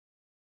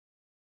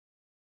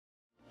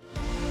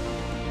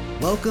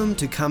Welcome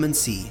to Come and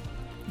See,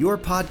 your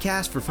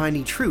podcast for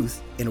finding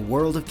truth in a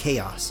world of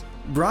chaos.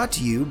 Brought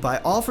to you by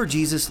All for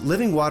Jesus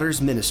Living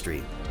Waters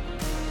Ministry.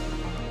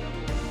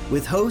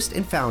 With host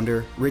and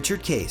founder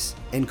Richard Case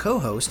and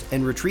co-host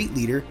and retreat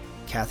leader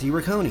Kathy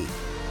Riccone.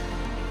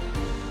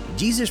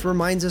 Jesus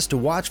reminds us to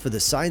watch for the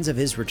signs of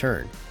his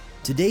return.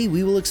 Today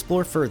we will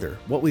explore further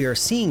what we are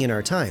seeing in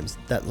our times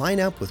that line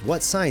up with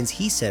what signs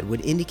he said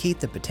would indicate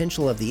the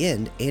potential of the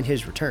end and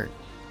his return.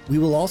 We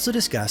will also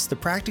discuss the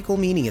practical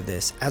meaning of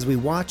this as we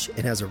watch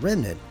and as a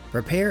remnant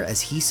prepare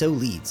as he so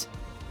leads.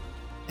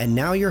 And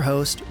now your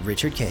host,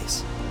 Richard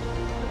Case.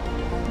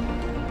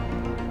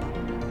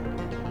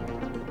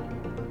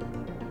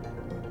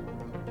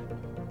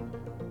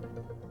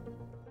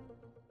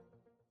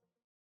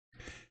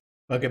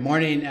 Well, good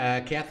morning,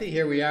 Kathy.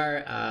 Here we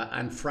are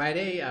on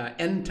Friday,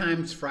 End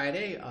Times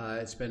Friday.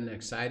 It's been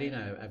exciting.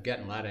 I've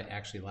gotten a lot of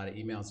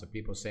emails of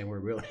people saying we're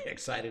really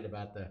excited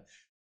about the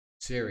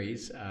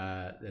series,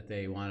 that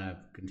they want to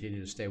continue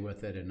to stay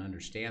with it and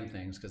understand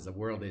things, because the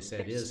world, they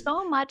said, There's is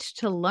so much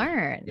to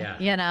learn. Yeah.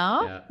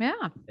 Yeah.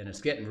 And it's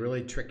getting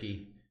really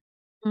tricky.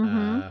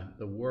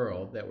 The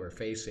world that we're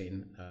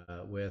facing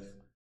with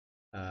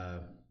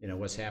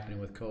what's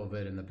happening with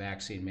COVID and the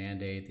vaccine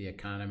mandate, the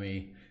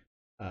economy,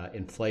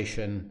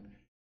 inflation,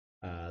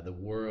 the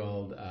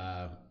world.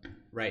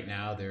 Right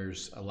now,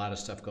 there's a lot of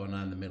stuff going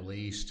on in the Middle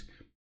East,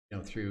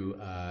 through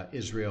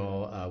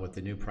Israel with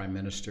the new prime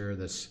minister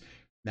that's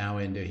now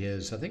into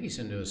his, I think he's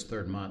into his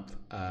third month.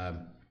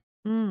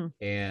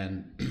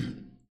 And,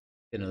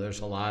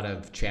 there's a lot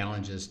of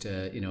challenges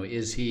to,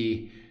 is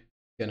he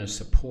going to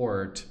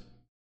support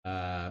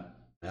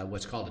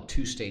what's called a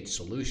two-state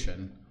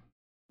solution,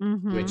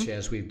 which,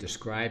 as we've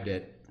described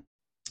it,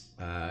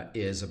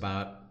 is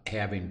about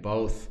having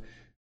both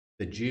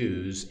the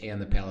Jews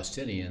and the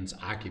Palestinians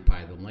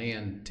occupy the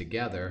land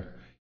together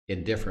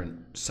in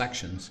different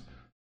sections,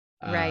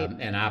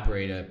 and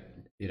operate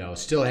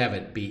still have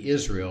it be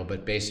Israel,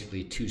 but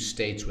basically two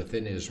states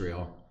within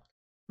Israel.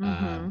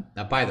 Now,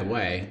 by the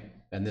way,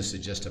 and this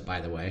is just a by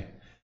the way,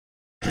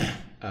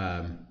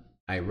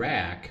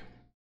 Iraq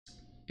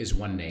is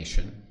one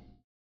nation,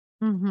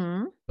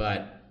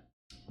 but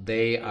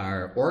they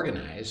are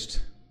organized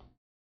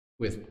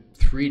with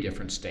three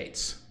different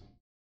states.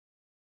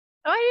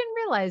 Oh, I didn't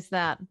realize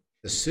that.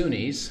 The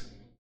Sunnis.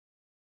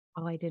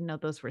 Oh, I didn't know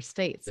those were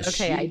states.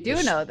 Okay, I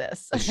do know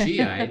this. The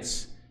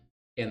Shiites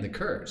and the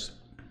Kurds.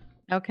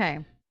 Okay.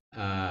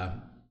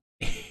 And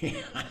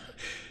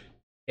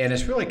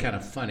it's really kind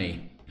of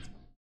funny,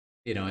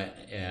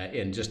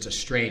 in just a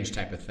strange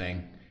type of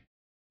thing,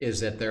 is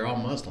that they're all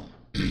Muslim.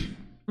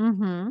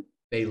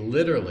 They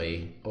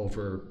literally,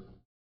 over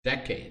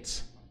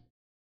decades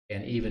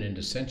and even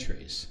into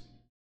centuries,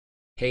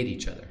 hate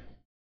each other.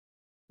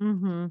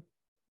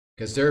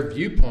 Because their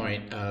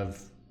viewpoint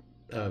of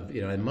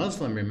and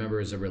Muslim, remember,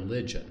 is a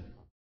religion.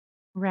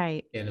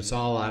 Right. And it's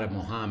all out of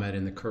Muhammad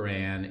and the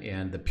Quran,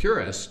 and the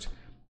purist,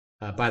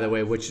 by the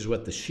way, which is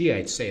what the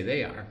Shiites say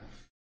they are.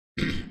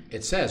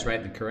 It says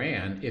right in the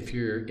Quran, if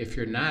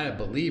you're not a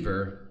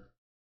believer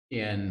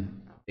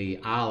in the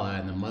Allah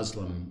and the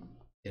Muslim,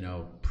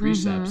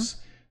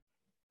 precepts,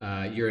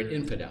 you're an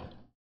infidel.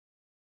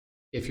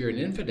 If you're an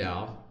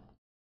infidel,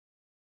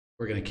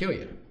 we're going to kill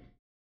you.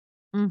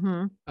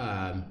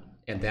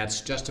 And that's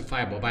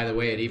justifiable. By the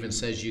way, it even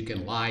says you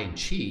can lie and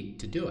cheat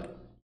to do it.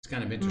 It's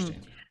kind of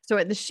interesting. So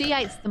are the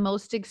Shiites the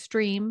most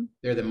extreme?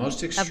 They're the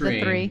most extreme of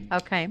the three.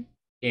 Okay.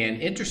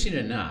 And interesting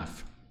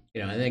enough,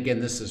 and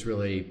again, this is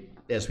really,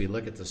 as we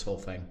look at this whole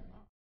thing,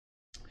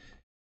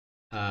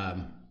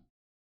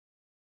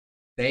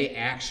 they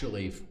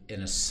actually,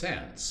 in a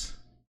sense,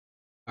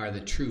 are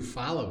the true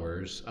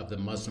followers of the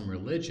Muslim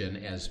religion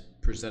as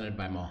presented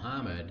by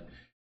Muhammad.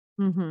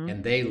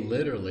 And they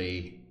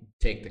literally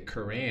take the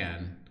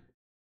Quran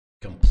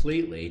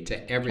completely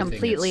to everything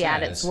completely it says,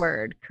 at its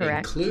word,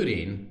 correct?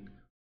 Including,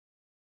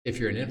 if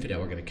you're an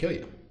infidel, we're going to kill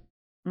you.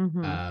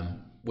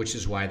 Which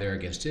is why they're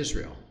against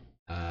Israel,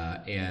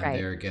 and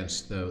they're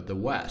against the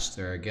West.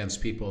 They're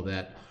against people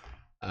that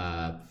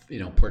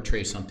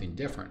portray something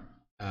different.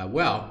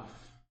 The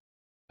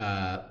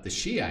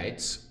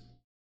Shiites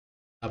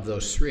of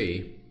those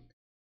three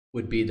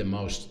would be the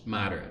most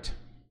moderate.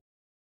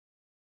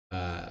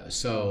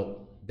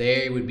 So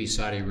they would be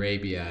Saudi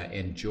Arabia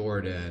and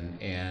Jordan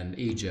and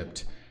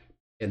Egypt,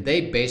 and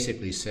they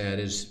basically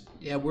said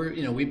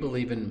we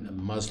believe in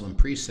Muslim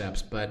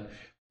precepts, but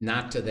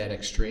not to that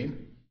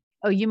extreme.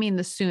 Oh, you mean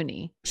the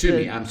Sunni?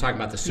 I'm talking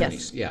about the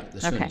Sunnis. Yes. Yeah, the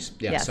Sunnis.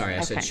 Okay. Yeah, yes. Sorry,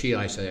 I said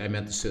Shia. I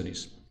meant the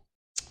Sunnis.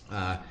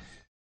 The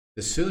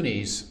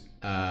Sunnis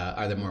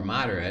are the more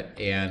moderate,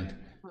 and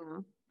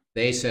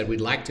they said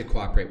we'd like to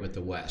cooperate with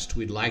the West.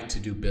 We'd like to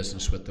do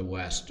business with the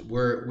West.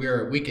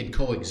 We can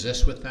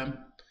coexist with them.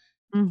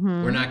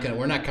 We're not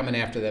coming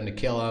after them to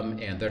kill them,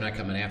 and they're not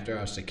coming after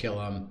us to kill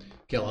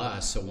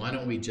us. So why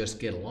don't we just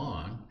get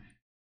along?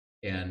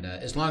 And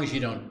as long as you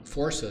don't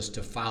force us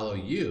to follow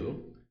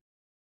you,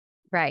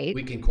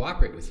 we can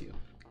cooperate with you.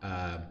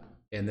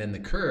 And then the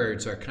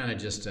Kurds are kind of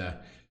just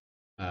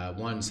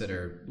ones that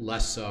are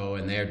less so,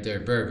 and they're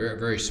very, very,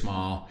 very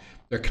small.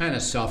 They're kind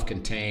of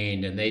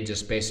self-contained, and they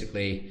just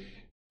basically,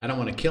 I don't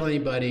want to kill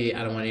anybody.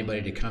 I don't want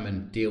anybody to come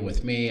and deal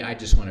with me. I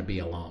just want to be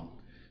alone.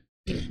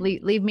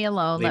 Leave me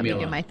alone. Let me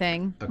do my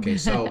thing. Okay,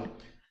 so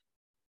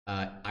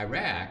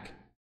Iraq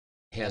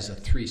has a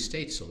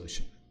 3-state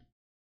solution.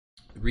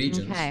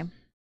 Regions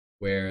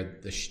where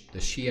the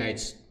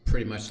Shiites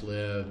pretty much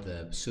live,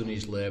 the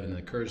Sunnis live, and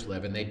the Kurds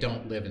live, and they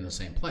don't live in the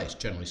same place,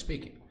 generally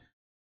speaking.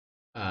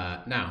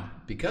 Now,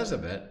 because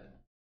of it,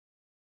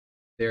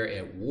 they're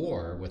at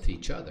war with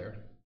each other,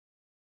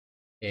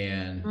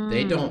 and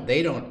they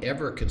don't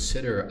ever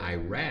consider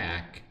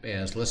Iraq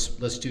as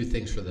let's do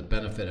things for the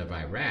benefit of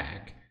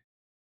Iraq.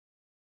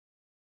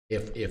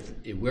 If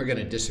we're going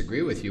to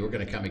disagree with you, we're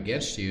going to come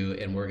against you,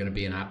 and we're going to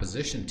be in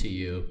opposition to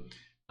you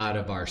out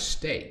of our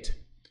state.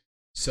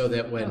 So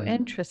that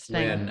when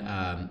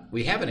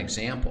we have an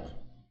example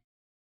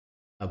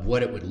of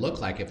what it would look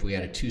like if we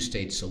had a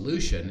 2-state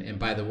solution, and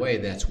by the way,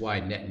 that's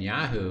why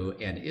Netanyahu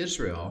and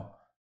Israel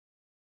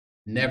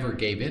never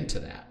gave in to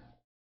that,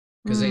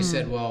 because they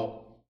said,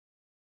 well,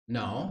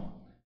 no,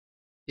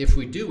 if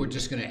we do, we're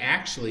just going to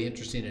actually,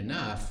 interesting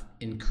enough,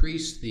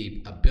 increase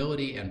the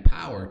ability and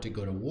power to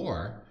go to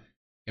war,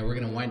 and we're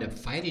going to wind up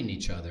fighting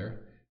each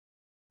other.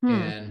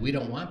 And we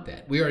don't want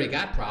that. We already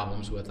got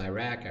problems with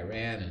Iraq,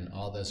 Iran, and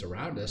all this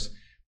around us.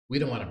 We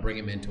don't want to bring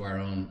them into our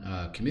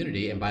own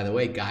community. And by the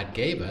way, God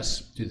gave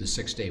us, through the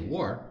 6-Day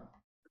War,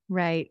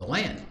 the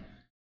land.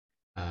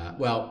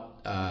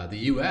 The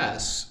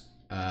U.S.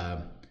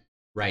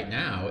 Right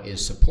now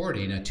is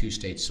supporting a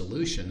 2-state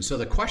solution. So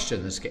the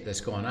question that's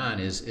going on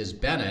is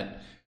Bennett,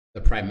 the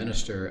Prime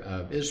Minister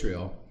of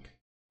Israel,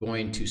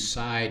 going to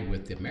side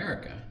with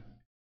America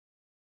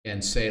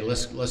and say,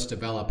 let's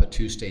develop a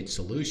 2-state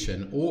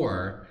solution,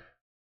 or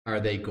are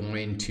they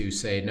going to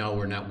say, no,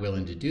 we're not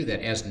willing to do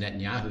that, as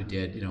Netanyahu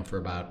did, for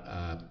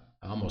about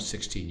almost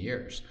 16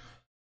 years,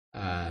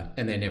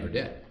 and they never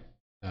did.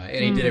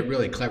 And he did it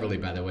really cleverly,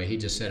 by the way. He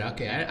just said,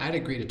 okay, I'd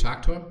agree to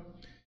talk to them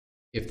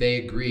if they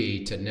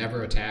agree to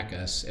never attack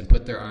us and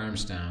put their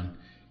arms down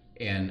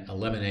and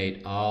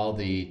eliminate all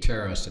the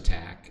terrorist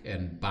attack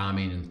and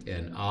bombing,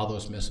 and all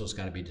those missiles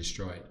got to be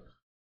destroyed.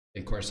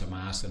 And of course,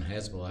 Hamas and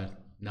Hezbollah,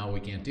 no,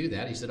 we can't do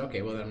that. He said,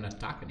 okay, well, then I'm not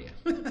talking to you.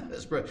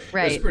 That's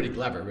pretty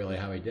clever, really,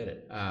 how he did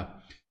it.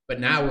 But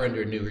now we're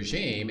under a new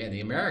regime, and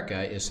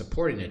America is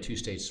supporting a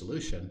 2-state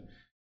solution.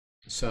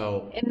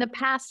 So in the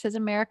past, has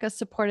America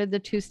supported the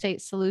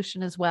 2-state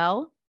solution as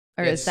well?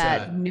 Or is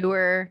that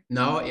newer?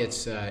 No,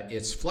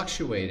 it's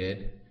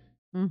fluctuated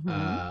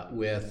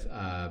with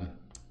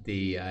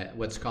the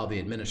what's called the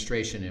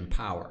administration in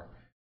power.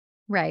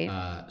 Right.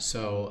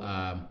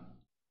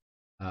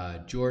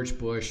 George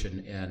Bush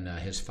and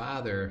his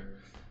father,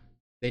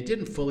 they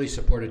didn't fully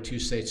support a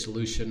 2-state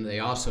solution. They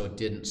also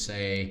didn't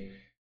say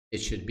it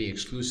should be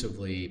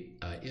exclusively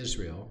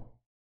Israel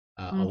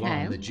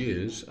along with the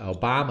Jews.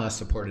 Obama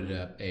supported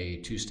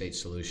a 2-state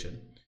solution.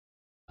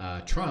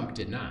 Trump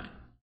did not.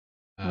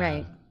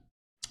 Right.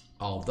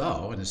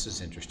 Although, and this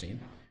is interesting,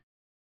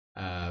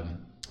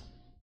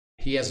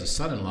 he has a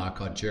son-in-law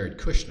called Jared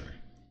Kushner.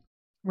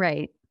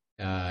 Right.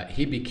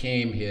 He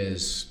became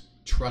his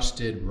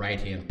trusted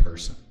right-hand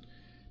person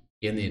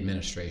in the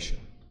administration.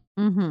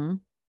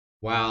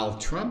 While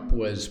Trump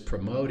was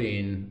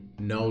promoting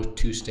no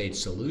 2-state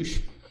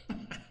solution,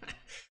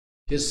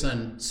 his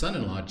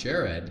son-in-law,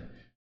 Jared,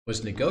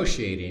 was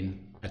negotiating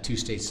a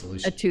 2-state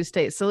solution. A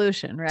 2-state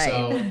solution, right.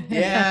 So,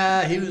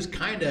 yeah, he was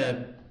kind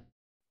of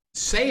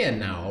saying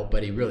no,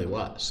 but he really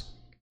was.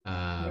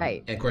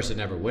 Right. And of course, it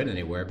never went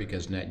anywhere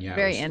because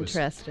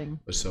Netanyahu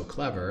was so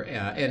clever.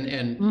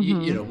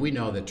 We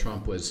know that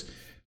Trump was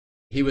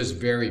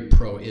very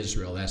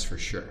pro-Israel, that's for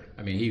sure.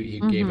 I mean,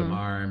 he gave him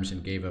arms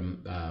and gave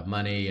him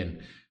money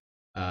and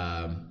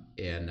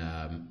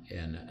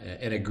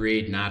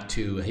agreed not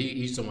to.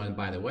 He's the one,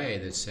 by the way,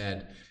 that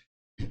said,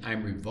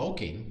 "I'm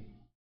revoking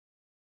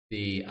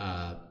the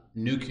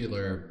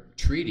nuclear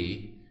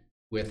treaty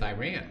with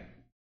Iran."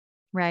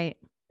 Right.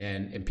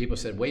 And people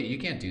said, "Wait, you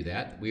can't do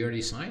that. We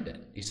already signed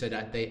it." He said,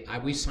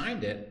 "We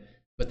signed it,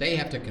 but they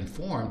have to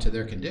conform to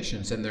their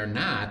conditions, and they're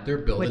not. They're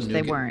building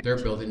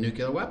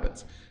nuclear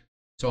weapons.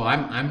 So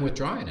I'm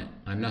withdrawing it.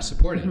 I'm not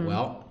supporting it."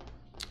 Well,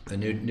 the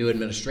new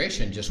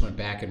administration just went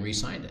back and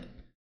re-signed it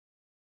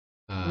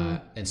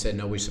and said,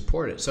 "No, we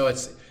support it." So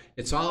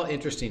it's all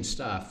interesting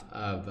stuff.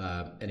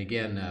 And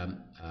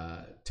again,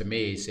 to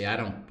me, see, I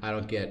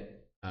don't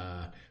get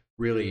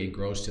really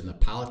engrossed in the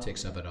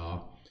politics of it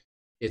all.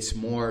 It's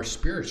more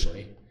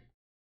spiritually,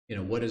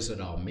 what does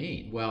it all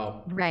mean?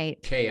 Well,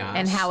 right. Chaos.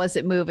 And how is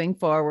it moving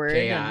forward?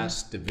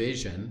 Chaos,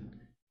 division.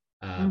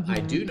 I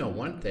do know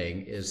one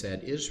thing is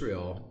that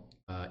Israel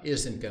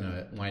isn't going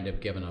to wind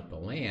up giving up the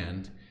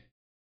land,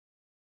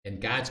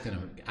 and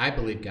I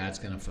believe God's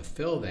going to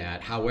fulfill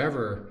that.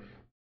 However,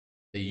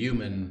 the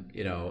human,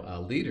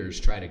 leaders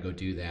try to go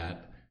do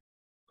that.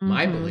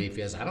 My belief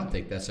is I don't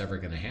think that's ever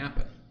going to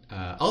happen.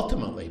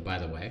 Ultimately, by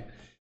the way,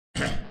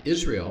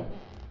 Israel,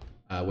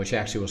 which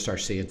actually we'll start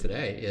seeing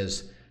today,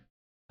 is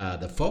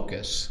the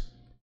focus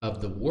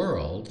of the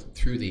world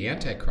through the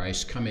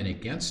Antichrist coming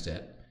against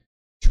it,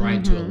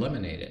 trying to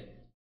eliminate it.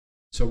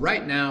 So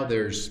right now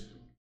there's,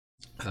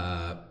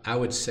 I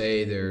would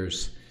say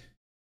there's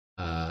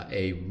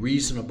a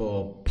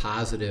reasonable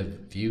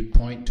positive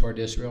viewpoint toward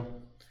Israel.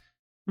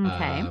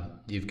 Okay.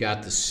 You've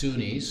got the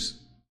Sunnis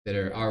that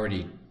are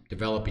already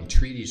developing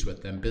treaties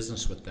with them,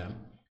 business with them,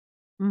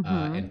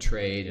 and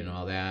trade and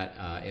all that,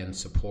 and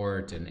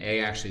support. And they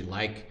actually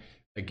like,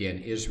 again,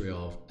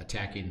 Israel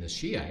attacking the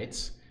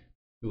Shiites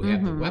who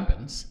have the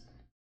weapons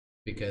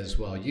because,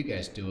 well, you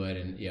guys do it,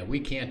 and yeah, we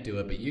can't do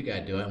it, but you got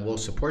to do it, and we'll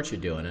support you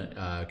doing it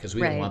because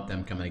we don't want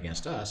them coming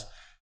against us.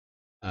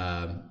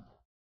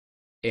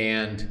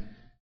 And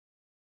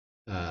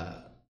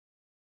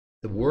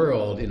the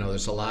world,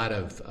 there's a lot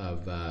of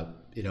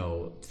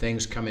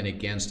things coming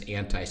against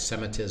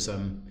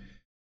anti-Semitism,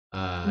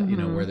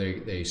 where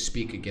they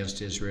speak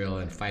against Israel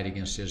and fight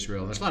against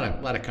Israel. And there's a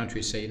lot of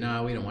countries say,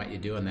 no, we don't want you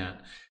doing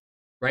that.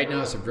 Right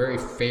now, it's a very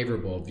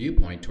favorable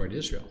viewpoint toward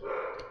Israel.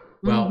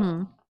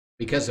 Well,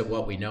 because of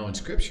what we know in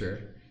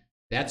Scripture,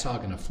 that's all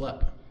going to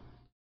flip.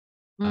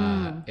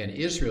 And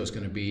Israel is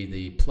going to be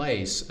the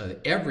place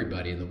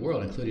everybody in the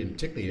world, including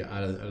particularly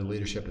out of the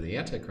leadership of the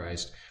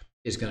Antichrist,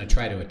 is going to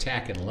try to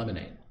attack and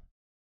eliminate.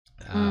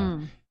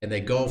 And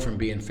they go from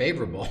being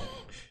favorable,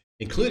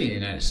 including the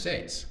United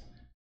States.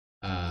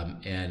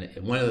 And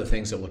one of the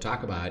things that we'll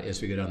talk about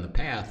as we go down the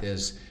path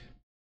is,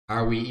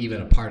 are we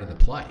even a part of the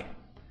play?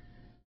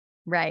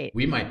 Right.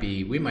 We might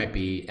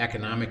be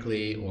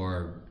economically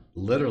or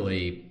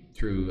literally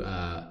through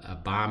a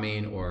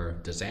bombing or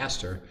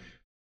disaster,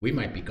 we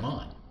might be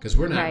gone because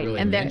we're not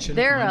really mentioned. And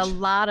there are a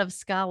lot of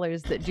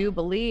scholars that do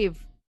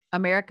believe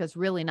America's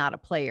really not a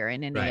player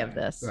in any of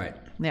this. Right.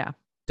 Yeah.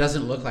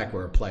 Doesn't look like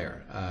we're a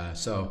player.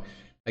 So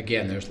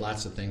again, there's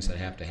lots of things that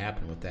have to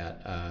happen with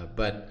that.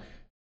 But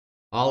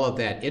all of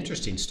that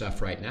interesting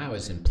stuff right now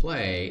is in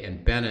play,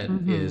 and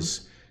Bennett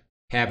is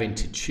having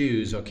to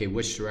choose, okay,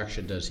 which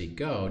direction does he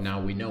go? Now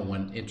we know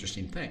one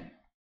interesting thing.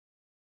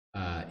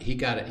 He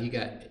got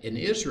in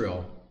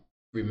Israel,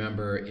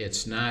 remember,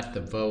 it's not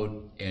the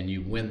vote and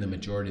you win the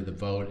majority of the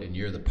vote and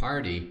you're the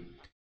party.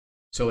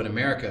 So in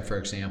America, for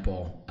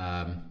example,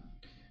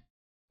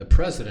 the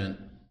president,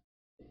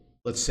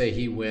 let's say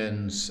he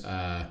wins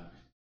 47%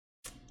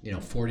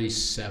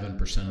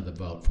 of the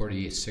vote,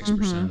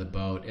 46% of the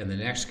vote, and the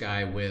next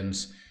guy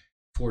wins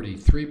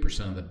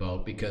 43% of the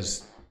vote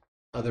because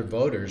other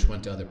voters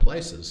went to other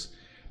places.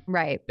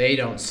 Right. They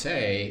don't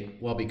say,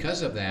 well,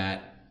 because of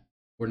that,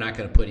 we're not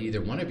going to put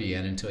either one of you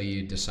in until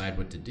you decide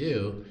what to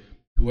do.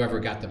 Whoever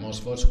got the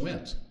most votes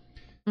wins.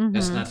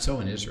 That's not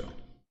so in Israel.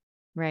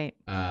 Right.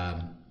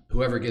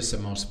 Whoever gets the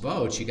most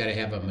votes, you got to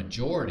have a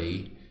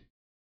majority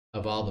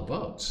of all the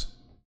votes.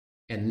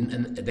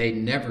 And they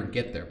never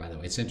get there, by the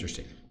way. It's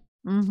interesting.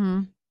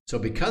 So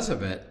because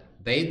of it,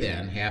 they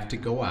then have to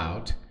go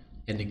out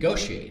and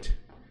negotiate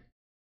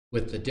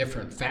with the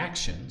different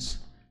factions.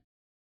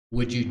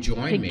 Would you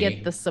join me? To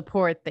get the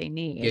support they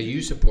need. Yeah,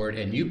 you support,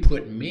 and you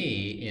put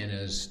me in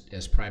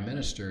as prime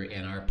minister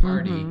in our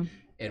party,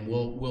 and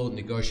we'll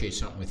negotiate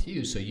something with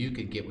you so you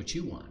could get what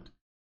you want.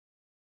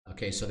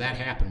 Okay, so that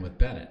happened with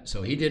Bennett.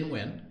 So he didn't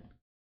win.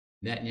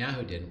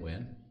 Netanyahu didn't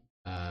win.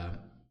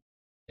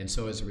 And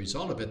so as a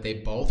result of it, they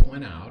both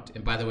went out.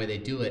 And by the way, they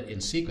do it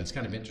in sequence.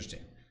 Kind of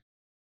interesting.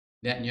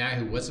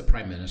 Netanyahu was the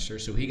prime minister,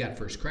 so he got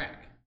first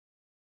crack.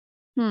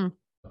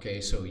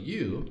 Okay, so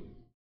you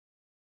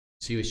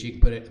see if you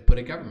can put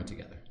a government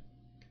together.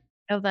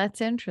 Oh,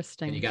 that's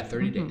interesting. And you got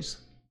 30 days.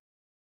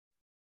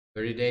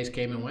 30 days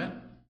came and went.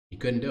 He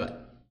couldn't do it.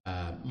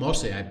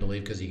 Mostly, I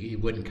believe, because he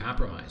wouldn't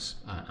compromise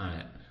on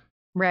it.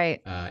 Right.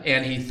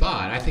 And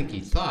I think he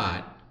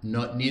thought,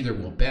 neither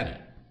will Bennett.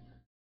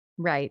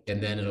 Right.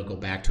 And then it'll go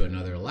back to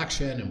another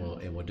election,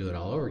 and we'll do it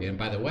all over again.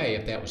 By the way,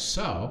 if that was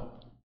so,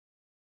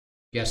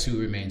 guess who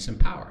remains in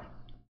power?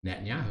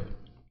 Netanyahu.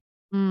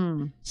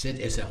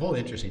 It's a whole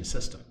interesting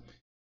system.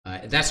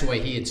 That's the way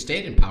he had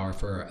stayed in power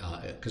for,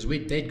 because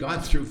they'd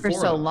gone through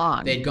so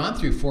long. They'd gone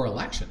through 4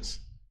 elections.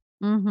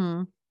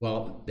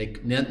 Well,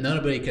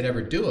 nobody could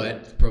ever do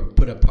it.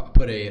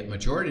 Put a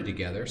majority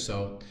together.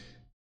 So,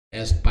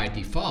 as by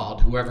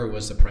default, whoever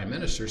was the prime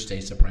minister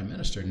stays the prime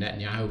minister.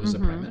 Netanyahu was the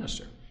prime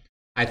minister.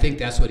 I think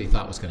that's what he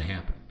thought was going to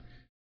happen.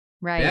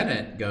 Right.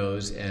 Bennett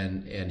goes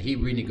and he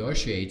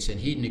renegotiates, and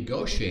he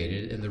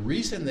negotiated, and the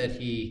reason that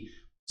he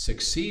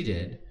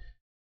succeeded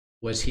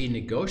was he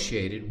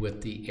negotiated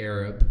with the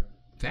Arab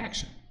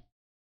faction,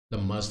 the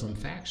Muslim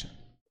faction.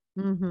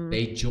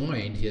 They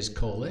joined his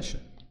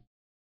coalition.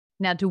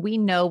 Now, do we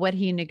know what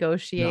he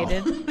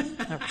negotiated?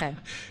 No. Okay.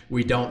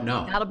 We don't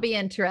know. That'll be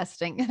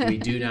interesting. We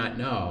do not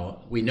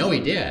know. We know he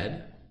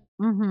did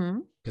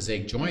because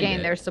they joined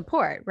Gained their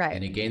support, right.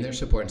 And he gained their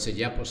support and said,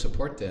 yep, we'll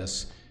support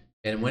this.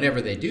 And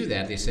whenever they do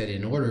that, they said,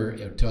 in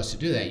order to us to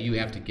do that, you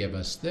have to give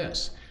us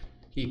this.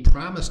 He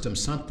promised them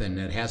something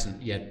that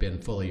hasn't yet been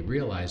fully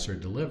realized or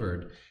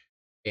delivered.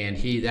 And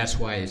that's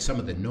why some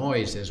of the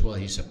noise is, well,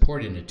 he's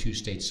supporting a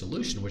 2-state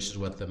solution, which is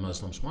what the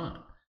Muslims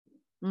want.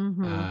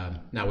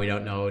 Now, we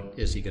don't know,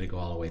 is he going to go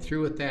all the way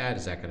through with that?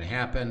 Is that going to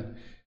happen?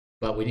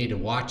 but we need to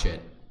watch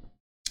it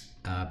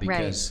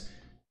because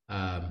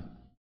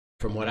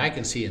from what I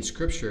can see in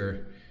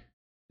Scripture,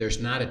 there's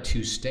not a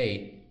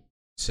two-state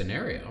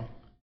scenario.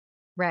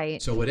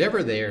 Right. So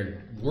whatever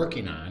they're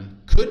working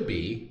on could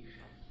be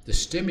the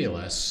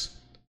stimulus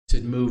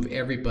to move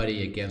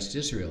everybody against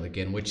Israel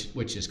again, which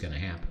is going to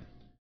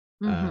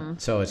happen.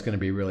 So it's going to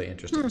be really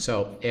interesting.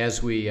 So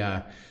as we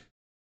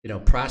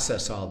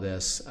process all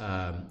this,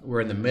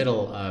 we're in the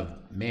middle of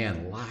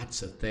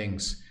lots of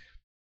things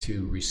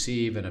to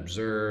receive and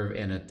observe,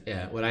 and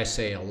what I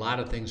say, a lot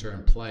of things are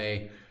in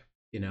play.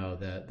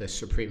 The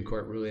Supreme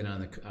Court ruling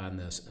on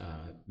this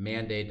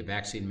mandate, the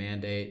vaccine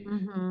mandate,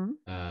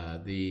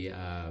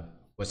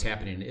 what's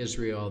happening in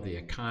Israel, the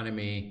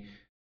economy,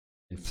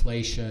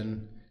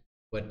 inflation.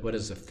 What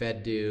does the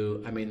Fed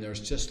do? I mean,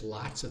 there's just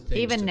lots of things.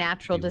 Even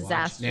natural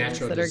disasters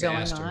that are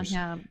going on.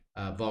 Yeah.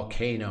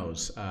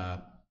 Volcanoes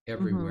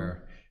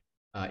everywhere.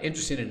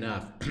 Interesting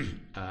enough,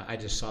 I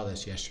just saw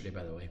this yesterday,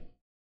 by the way.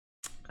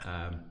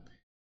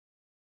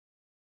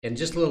 And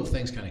just little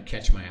things kind of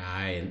catch my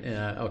eye, and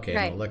I'll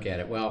look at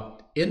it. Well,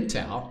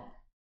 Intel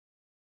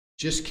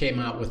just came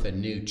out with a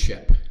new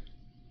chip,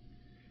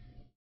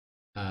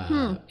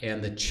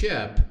 and the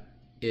chip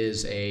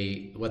is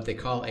what they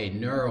call a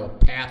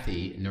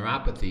neuropathy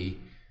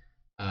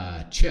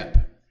chip.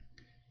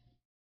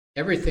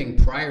 Everything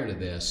prior to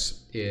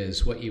this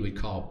is what you would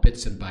call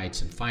bits and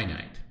bytes and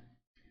finite.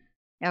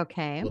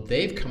 Okay. Well,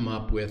 they've come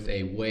up with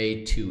a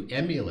way to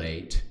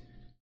emulate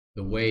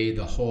the way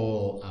the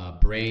whole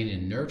brain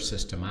and nerve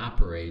system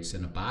operates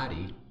in a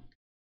body,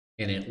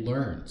 and it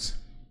learns.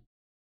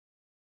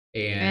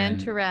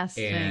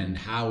 Interesting. And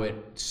how it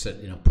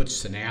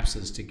puts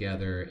synapses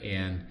together,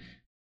 and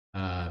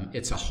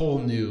it's a whole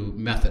new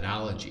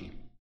methodology.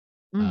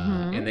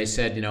 And they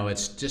said,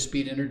 it's just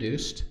being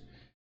introduced.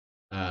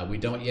 We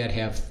don't yet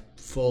have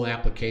full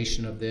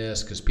application of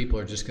this because people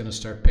are just going to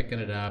start picking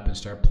it up and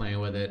start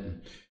playing with it.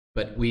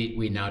 But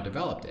we now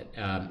developed it.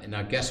 And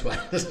now guess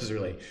what? This is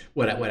really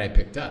what I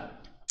picked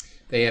up.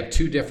 They have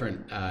two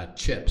different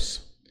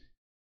chips,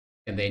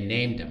 and they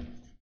named them.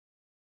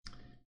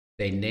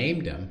 They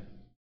named them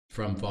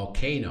from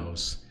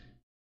volcanoes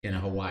in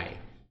Hawaii.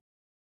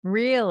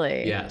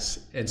 Really? Yes.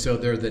 And so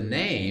they're the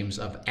names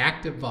of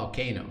active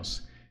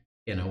volcanoes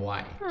in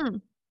Hawaii.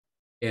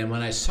 And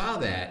when I saw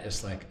that,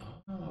 it's like,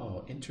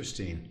 oh,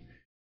 interesting.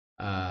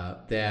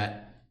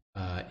 That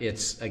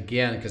it's,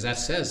 again, because that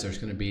says there's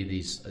going to be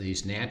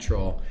these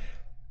natural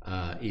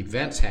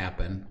events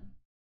happen.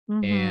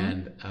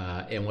 And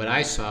what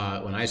I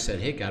saw when I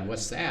said, hey, God,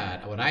 what's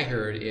that? What I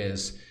heard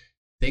is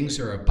things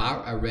are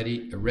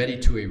ready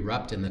to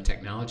erupt in the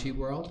technology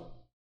world.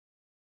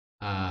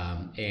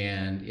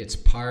 And it's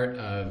part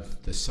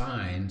of the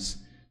signs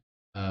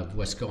of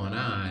what's going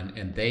on.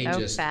 And they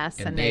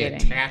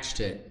attached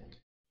it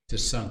to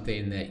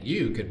something that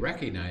you could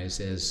recognize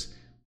as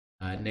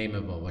name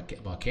of a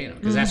volcano,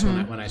 because that's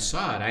when I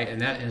saw it.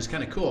 And it's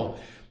kind of cool.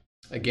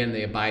 Again,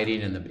 the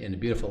abiding and the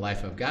beautiful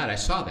life of God. I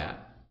saw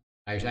that.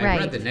 I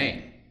read the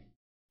name,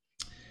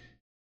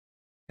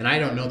 and I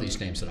don't know these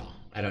names at all.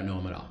 I don't know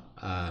them at all.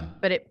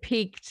 But it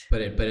piqued.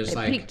 But it's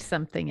like piqued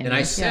something in and me.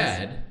 I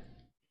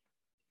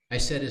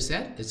said, is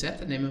that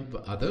the name of?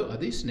 Are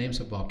these names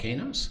of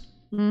volcanoes?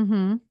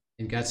 And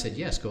God said,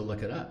 yes. Go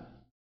look it up.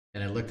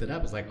 And I looked it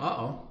up. It's like,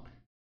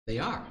 they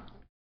are.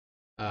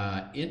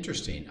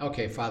 Interesting.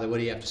 Okay, Father, what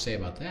do you have to say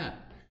about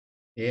that?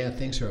 Yeah,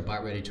 things are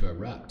about ready to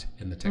erupt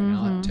in the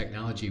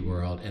technology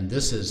world. And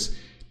this is,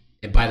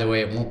 and by the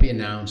way, it won't be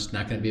announced,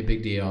 not going to be a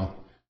big deal,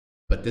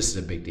 but this is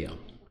a big deal.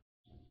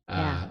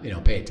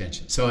 Pay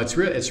attention. So it's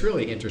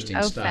really interesting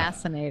stuff. Oh,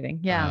 fascinating.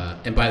 Yeah.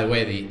 And by the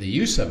way, the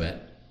use of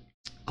it,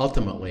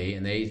 ultimately,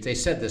 and they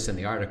said this in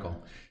the article,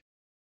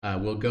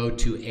 will go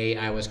to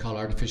AI, what's called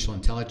artificial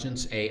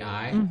intelligence,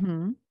 AI.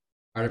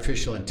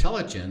 Artificial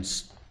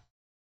intelligence,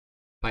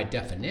 by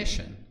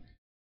definition,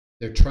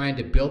 they're trying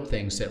to build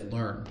things that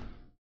learn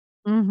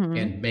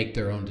and make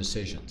their own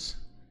decisions.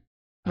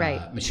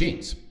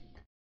 Machines.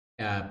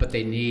 But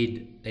they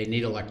need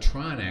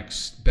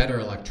electronics, better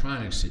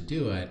electronics to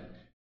do it,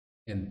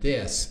 and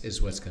this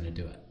is what's going to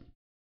do it.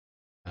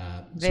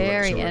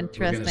 Very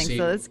interesting.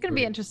 So it's going to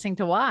be interesting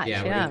to watch.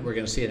 We're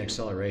going to see an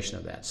acceleration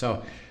of that.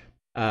 So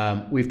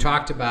we've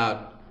talked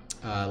about,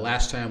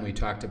 last time we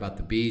talked about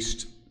the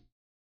beast,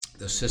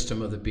 the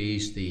system of the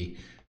beast,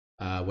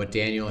 what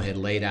Daniel had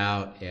laid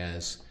out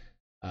as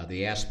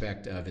the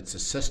aspect of it's a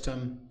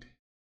system.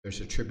 There's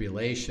a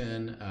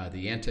tribulation.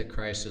 The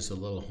Antichrist is a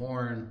little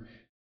horn.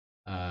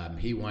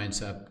 He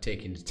winds up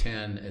taking to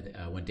 10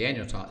 when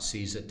Daniel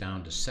sees it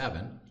down to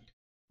 7.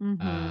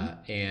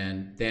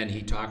 And then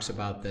he talks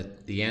about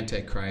that the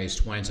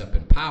Antichrist winds up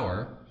in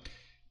power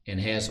and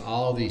has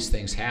all these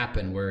things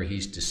happen where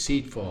he's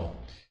deceitful.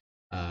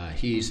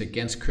 He's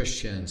against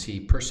Christians. He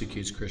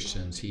persecutes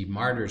Christians. He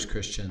martyrs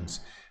Christians.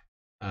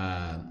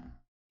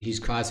 He's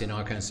causing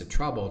all kinds of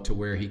trouble to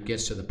where he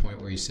gets to the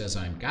point where he says,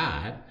 I'm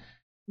God.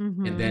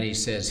 And then he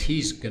says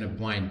he's going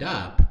to wind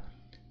up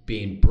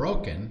being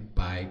broken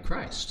by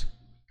Christ.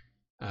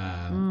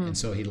 And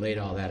so he laid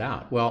all that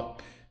out. Well,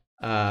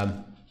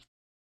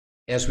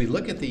 As we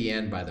look at the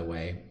end, by the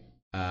way,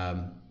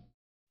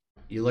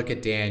 you look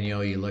at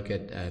Daniel, you look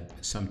at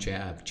some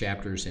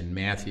chapters in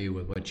Matthew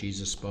with what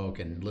Jesus spoke,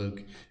 and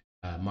Luke,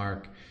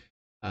 Mark.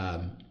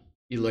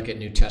 You look at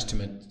New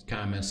Testament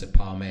comments that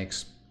Paul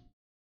makes,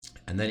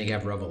 and then you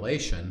have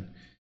Revelation.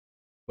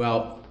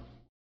 Well,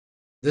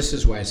 this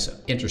is why it's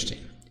interesting.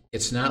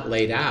 It's not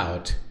laid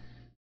out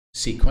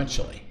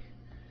sequentially.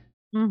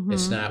 Mm-hmm.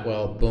 It's not,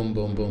 well, boom,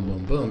 boom, boom,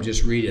 boom, boom.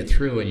 Just read it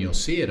through and you'll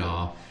see it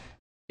all.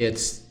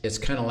 It's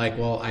kind of like,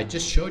 well, I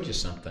just showed you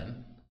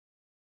something.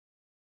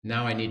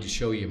 Now I need to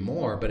show you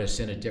more, but it's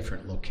in a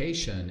different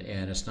location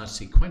and it's not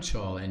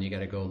sequential, and you got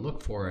to go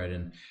look for it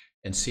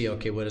and see,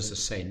 okay, what does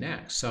this say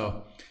next?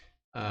 So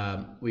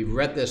we've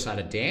read this out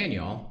of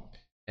Daniel,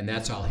 and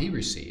that's all he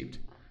received.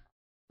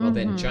 Well,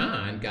 then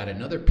John got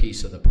another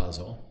piece of the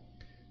puzzle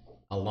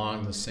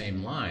along the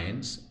same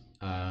lines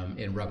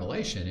in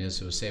Revelation, is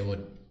to say, well,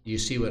 you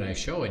see what I'm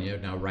showing you,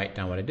 now write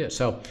down what I did.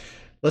 So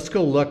let's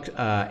go look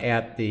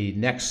at the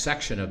next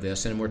section of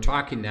this, and we're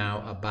talking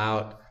now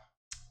about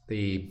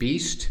the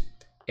beast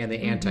and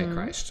the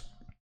Antichrist.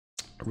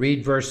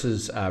 Read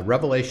verses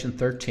Revelation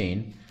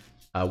 13,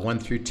 1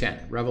 through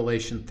 10.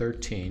 Revelation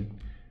 13,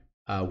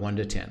 1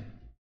 to 10.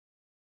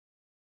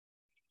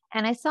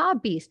 And I saw a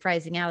beast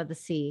rising out of the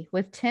sea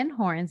with 10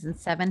 horns and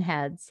 7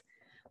 heads,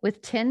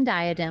 with 10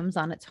 diadems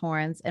on its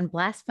horns and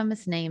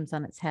blasphemous names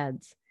on its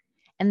heads.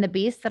 And the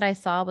beast that I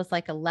saw was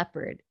like a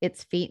leopard.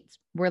 Its feet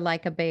were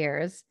like a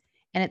bear's,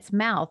 and its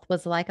mouth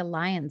was like a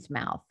lion's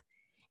mouth.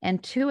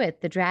 And to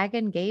it the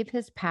dragon gave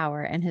his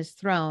power and his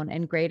throne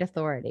and great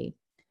authority.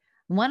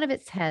 One of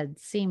its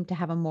heads seemed to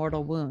have a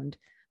mortal wound,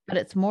 but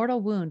its mortal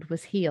wound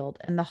was healed,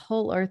 and the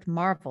whole earth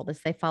marveled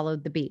as they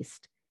followed the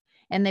beast.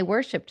 And they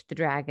worshipped the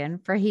dragon,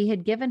 for he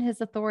had given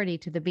his authority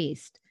to the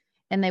beast.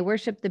 And they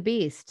worshipped the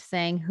beast,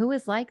 saying, "Who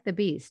is like the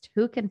beast?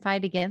 Who can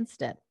fight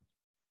against it?"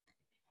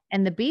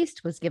 And the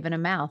beast was given a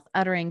mouth,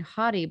 uttering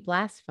haughty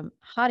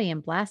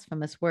and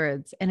blasphemous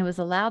words, and it was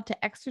allowed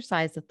to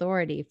exercise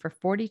authority for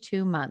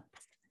 42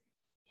 months.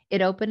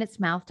 It opened its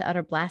mouth to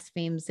utter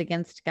blasphemies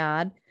against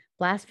God,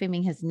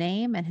 blaspheming his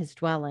name and his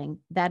dwelling,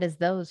 that is,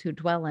 those who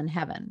dwell in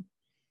heaven.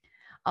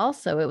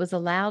 Also, it was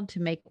allowed to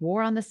make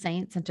war on the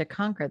saints and to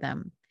conquer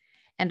them.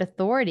 And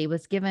authority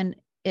was given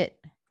it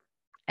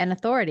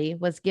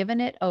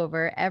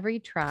over every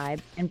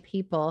tribe and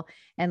people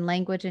and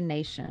language and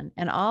nation,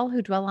 and all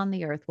who dwell on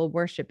the earth will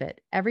worship it,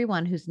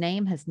 everyone whose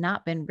name has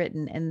not been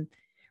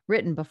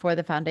written before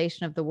the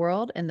foundation of the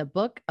world in the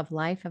book of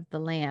life of the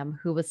Lamb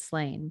who was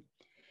slain.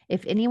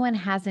 If anyone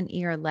has an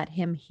ear, let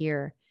him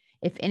hear.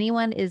 If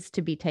anyone is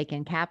to be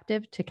taken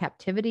captive, to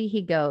captivity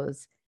he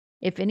goes.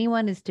 If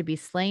anyone is to be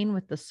slain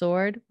with the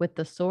sword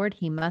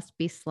he must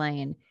be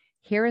slain.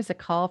 Here is a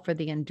call for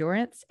the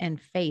endurance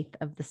and faith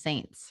of the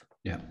saints.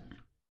 Yeah.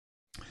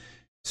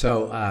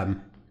 So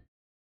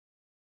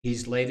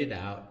he's laid it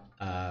out,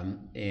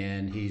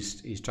 and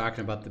he's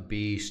talking about the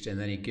beast, and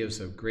then he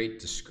gives a great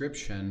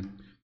description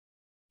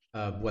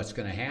of what's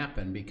going to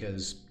happen,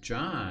 because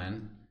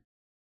John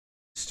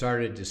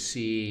started to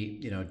see,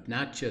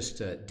 not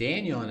just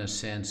Daniel in a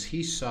sense,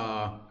 he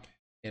saw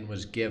and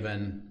was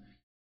given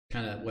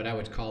kind of what I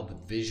would call the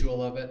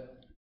visual of it.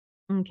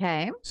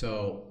 Okay.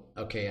 So,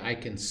 I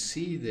can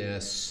see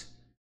this.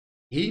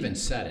 He even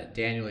said it.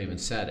 Daniel even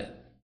said it.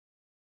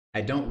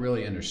 I don't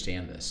really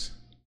understand this.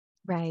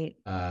 Right.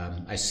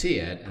 I see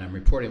it, and I'm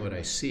reporting what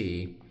I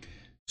see.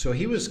 So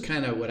he was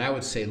kind of what I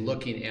would say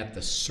looking at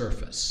the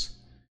surface.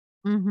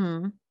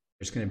 Mm-hmm.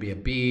 There's going to be a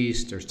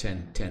beast. There's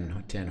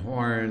 10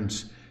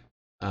 horns.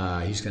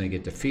 He's going to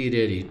get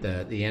defeated.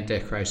 The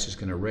Antichrist is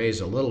going to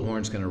raise. A little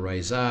horn's going to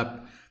raise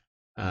up.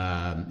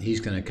 He's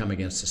going to come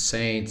against the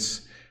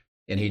saints.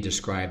 And he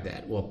described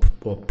that. Well,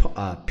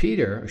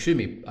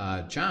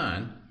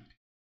 John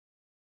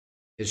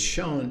is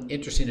shown,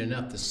 interesting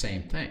enough, the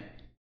same thing.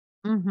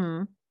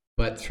 Mm-hmm.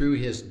 But through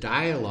his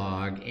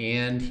dialogue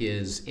and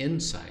his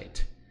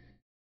insight,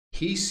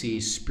 he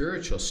sees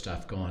spiritual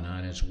stuff going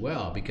on as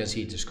well, because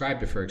he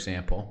described it, for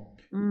example,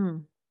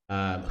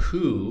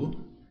 who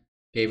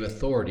gave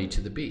authority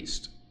to the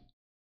beast?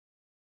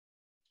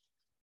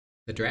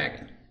 The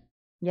dragon.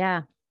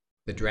 Yeah.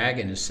 The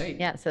dragon is Satan.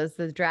 Yeah, it says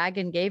the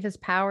dragon gave his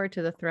power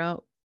to the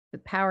throne, the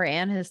power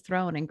and his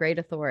throne and great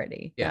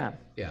authority. Yeah.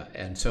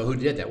 And so who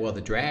did that? Well,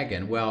 the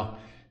dragon. Well,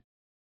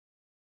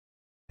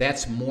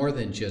 that's more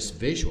than just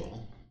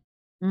visual.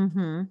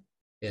 Mm-hmm.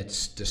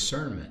 It's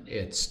discernment.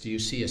 Do you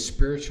see a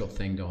spiritual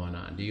thing going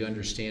on? Do you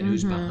understand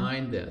who's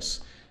behind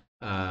this?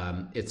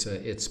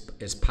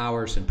 It's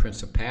powers and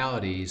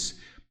principalities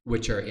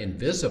which are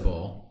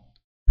invisible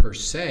per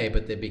se,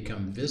 but they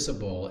become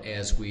visible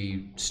as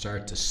we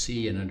start to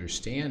see and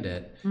understand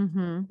it,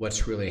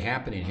 what's really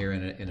happening here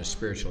in a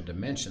spiritual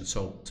dimension.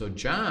 So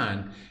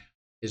John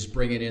is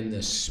bringing in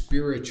this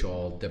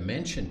spiritual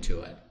dimension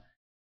to it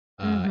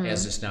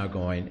as it's now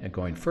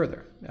going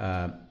further.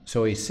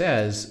 So he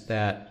says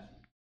that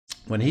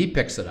when he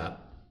picks it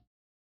up,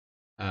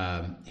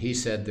 he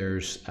said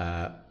there's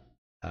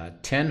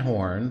 10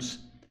 horns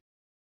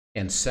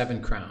and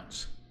 7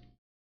 crowns.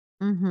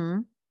 Mm-hmm.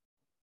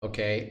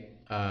 Okay.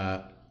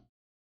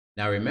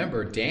 Now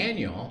remember,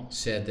 Daniel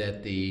said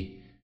that the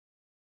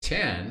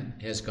 10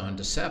 has gone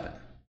to 7.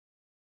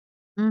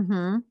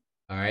 Mm-hmm.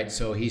 All right.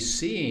 So he's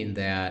seeing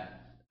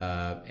that,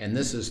 and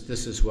this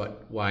is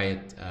why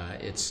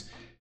it's.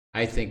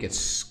 I think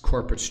it's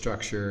corporate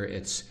structure.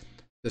 It's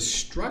the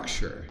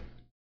structure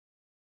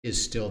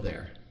is still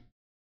there.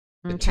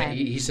 The Okay. 10,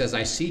 he says,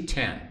 I see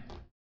 10.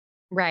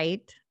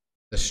 Right.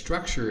 The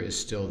structure is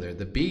still there.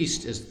 The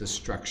beast is the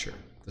structure,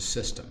 the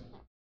system.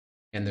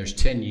 And there's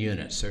 10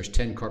 units, there's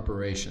 10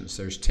 corporations,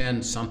 there's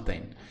 10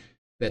 something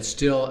that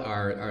still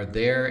are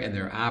there and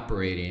they're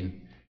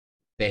operating.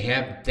 They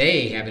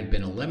haven't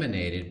been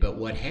eliminated, but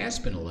what has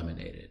been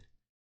eliminated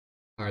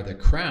are the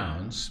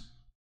crowns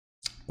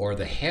or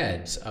the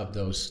heads of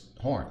those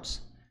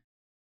horns.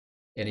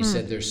 And he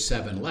said there's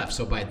 7 left.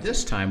 So by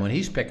this time, when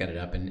he's picking it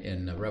up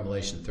in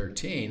Revelation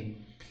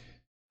 13,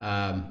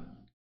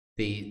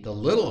 the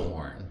little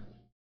horn,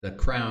 the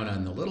crown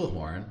on the little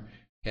horn,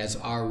 has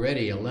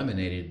already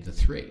eliminated the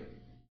 3.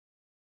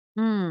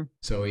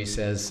 So he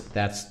says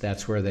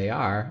that's where they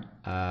are.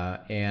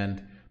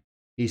 And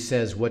he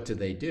says, what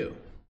do?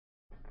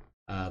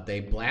 They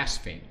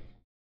blaspheme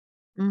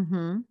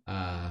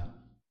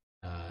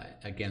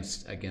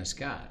against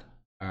God.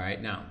 All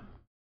right, now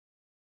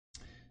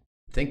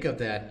think of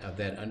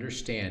that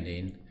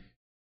understanding.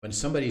 When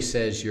somebody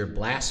says you're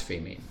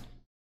blaspheming,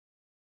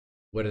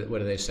 what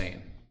are they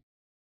saying?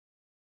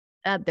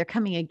 They're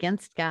coming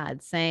against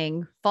God,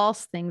 saying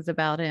false things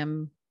about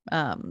him,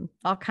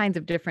 all kinds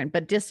of different,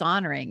 but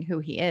dishonoring who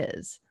he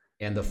is.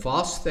 And the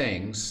false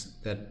things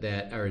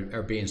that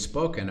are being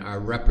spoken are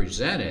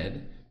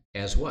represented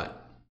as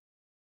what?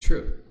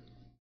 Truth.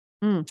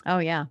 Oh,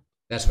 yeah.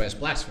 That's why it's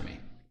blasphemy.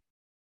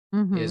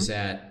 Is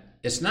that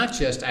it's not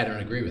just, I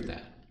don't agree with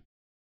that.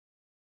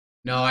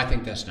 No, I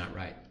think that's not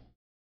right.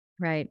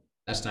 Right.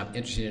 That's not,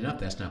 interesting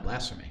enough, that's not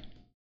blasphemy.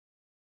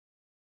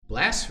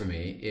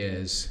 Blasphemy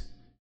is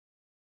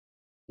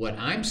what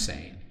I'm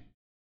saying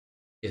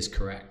is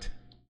correct.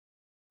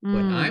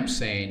 What I'm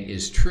saying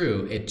is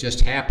true. It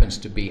just happens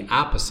to be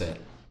opposite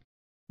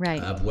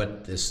of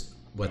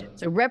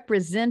So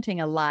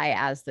representing a lie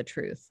as the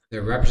truth.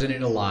 They're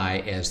representing a lie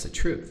as the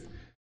truth.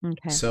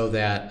 Okay. So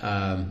that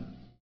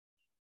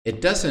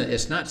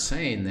it's not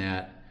saying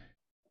that,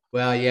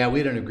 well, yeah,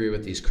 we don't agree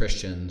with these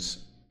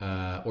Christians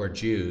or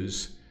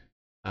Jews.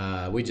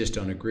 We just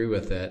don't agree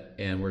with it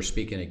and we're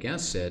speaking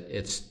against it.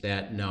 It's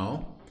that,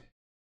 no,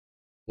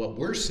 what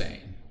we're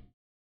saying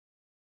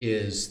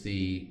is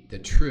the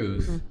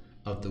truth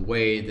of the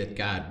way that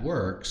God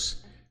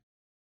works,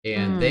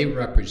 and they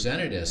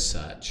represent it as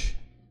such.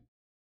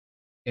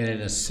 And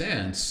in a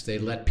sense, they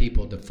let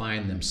people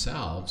define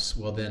themselves.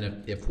 Well,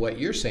 then if what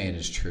you're saying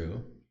is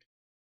true,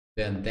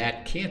 then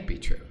that can't be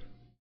true.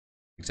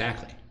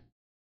 Exactly.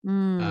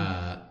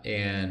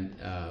 And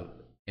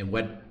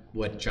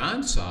what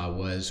John saw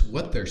was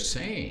what they're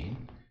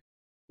saying,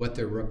 what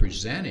they're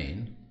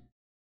representing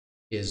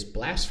is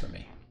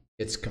blasphemy.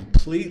 It's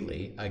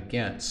completely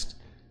against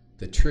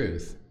the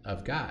truth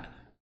of God.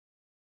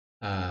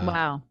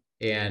 Wow.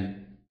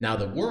 And now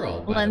the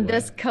world. Well, and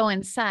this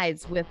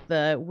coincides with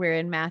where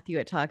in Matthew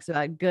it talks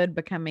about good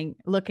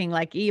looking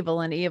like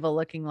evil and evil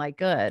looking like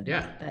good.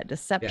 Yeah. That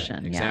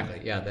deception. Yeah,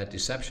 exactly. Yeah, that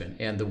deception.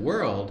 And the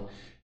world,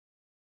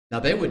 now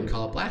they wouldn't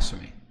call it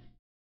blasphemy.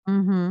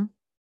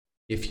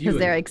 Because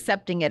they're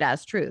accepting it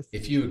as truth.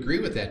 If you agree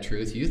with that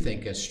truth, you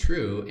think it's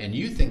true, and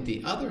you think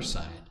the other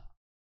side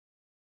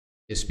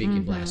is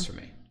speaking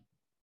blasphemy.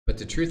 But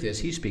the truth is,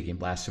 he's speaking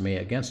blasphemy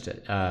against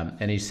it.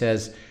 And he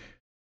says,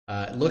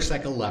 it looks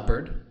like a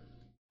leopard.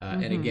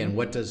 And again,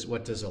 what does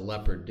a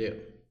leopard do?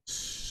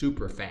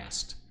 Super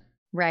fast.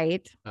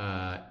 Right.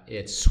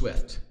 It's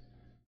swift.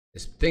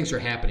 Things are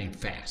happening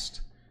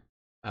fast.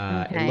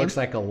 It looks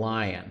like a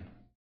lion.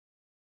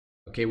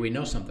 Okay, we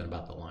know something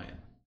about the lion.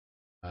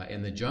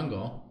 In the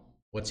jungle,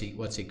 what's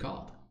he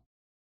called?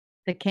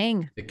 The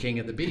king. The king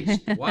of the beast.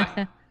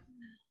 Why?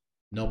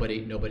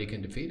 Nobody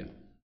can defeat him.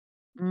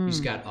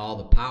 He's got all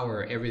the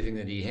power. Everything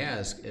that he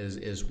has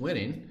is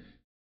winning.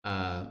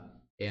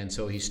 And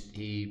so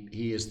he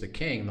is the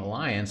king, the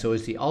lion. So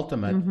he's the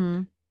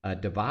ultimate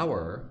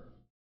devourer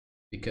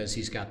because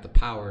he's got the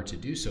power to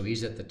do so.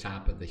 He's at the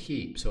top of the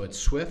heap. So it's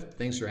swift.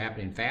 Things are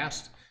happening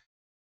fast.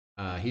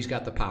 He's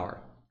got the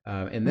power.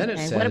 And then it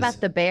says, what about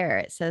the bear?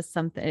 It says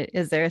something.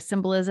 Is there a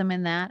symbolism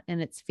in that?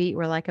 And its feet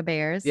were like a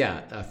bear's?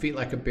 Yeah, feet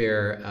like a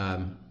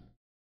bear.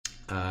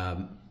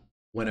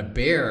 When a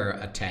bear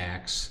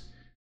attacks,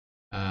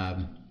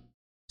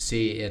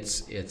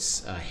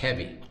 it's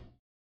heavy.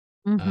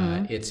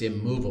 It's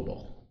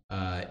immovable.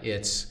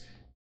 You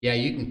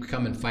can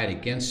come and fight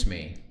against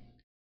me,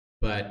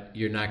 but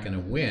you're not going to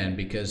win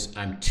because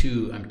I'm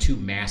too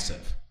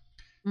massive.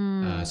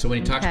 So when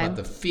he talks about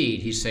the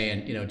feet, he's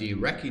saying, do you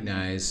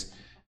recognize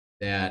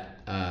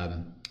that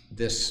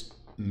this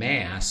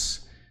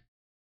mass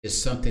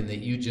is something that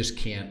you just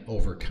can't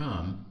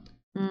overcome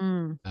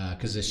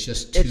because it's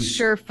just too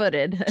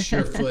sure-footed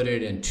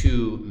and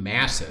too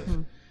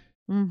massive.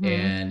 Mm-hmm.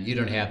 And you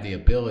don't have the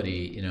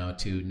ability,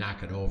 to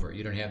knock it over.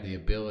 You don't have the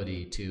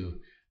ability to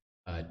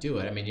do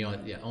it. I mean,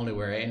 the only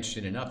way,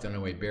 interesting enough, the only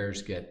way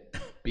bears get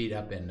beat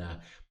up in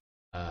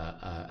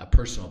a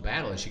personal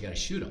battle is you got to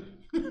shoot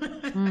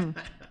them.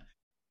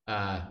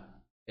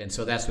 And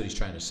so that's what he's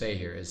trying to say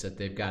here, is that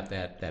they've got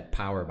that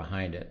power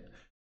behind it.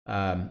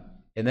 And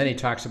then he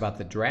talks about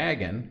the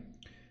dragon,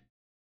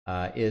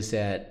 is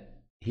that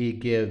he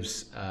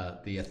gives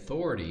the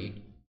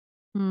authority,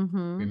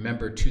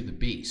 remember, to the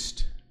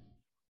beast.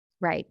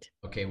 Right.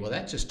 Okay, well,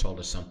 that just told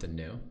us something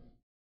new.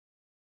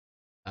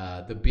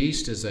 The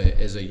beast is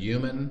a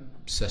human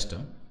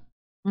system,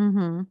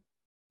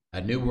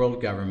 a new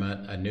world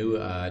government, a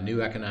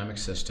new economic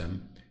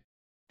system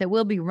that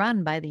will be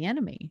run by the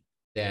enemy.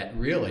 That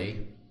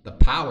really, the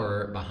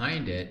power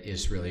behind it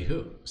is really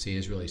who? See,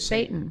 is really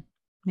Satan.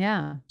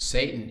 Yeah.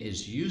 Satan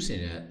is using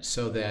it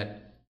so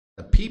that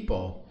the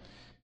people,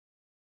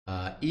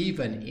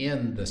 even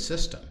in the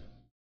system,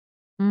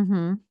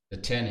 the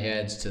 10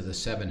 heads to the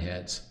 7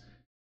 heads,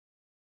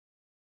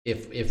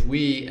 if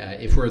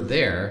we're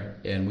there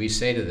and we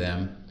say to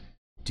them,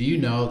 do you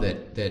know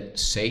that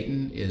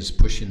Satan is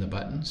pushing the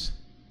buttons?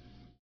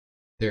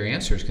 Their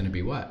answer is going to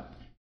be what?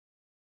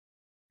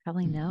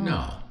 Probably no.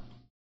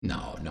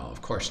 No,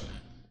 of course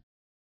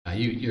not.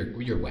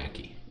 You're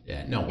wacky.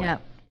 Yeah, no way.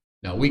 Yep.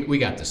 No, we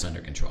got this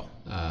under control.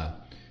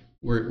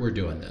 We're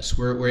doing this.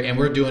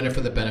 We're doing it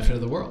for the benefit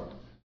of the world.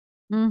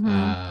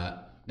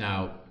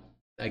 Now,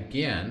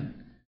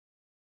 again,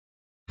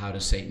 how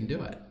does Satan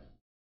do it?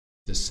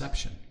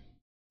 Deception.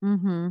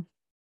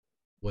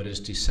 What is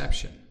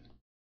deception?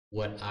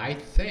 What I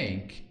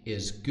think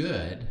is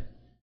good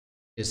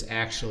is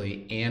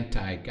actually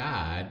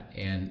anti-God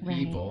and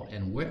evil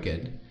and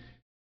wicked.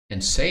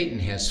 And Satan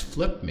has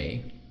flipped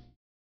me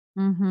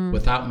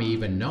without me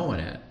even knowing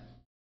it,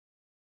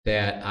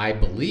 that I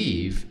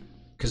believe,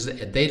 because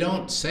they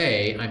don't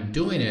say I'm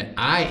doing it,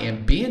 I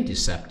am being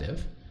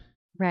deceptive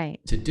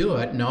to do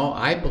it. No,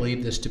 I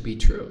believe this to be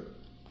true.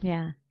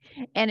 Yeah.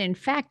 And in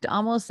fact,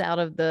 almost out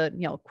of the,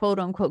 quote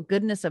unquote,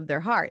 goodness of their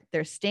heart,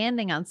 they're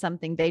standing on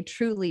something they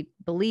truly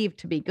believe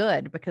to be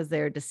good because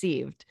they're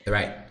deceived.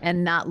 Right.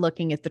 And not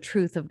looking at the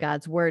truth of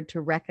God's word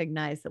to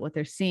recognize that what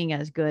they're seeing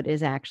as good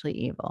is actually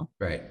evil.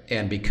 Right.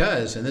 And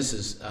this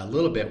is a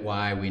little bit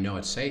why we know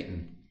it's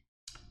Satan.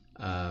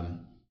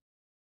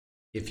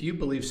 If you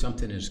believe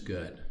something is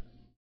good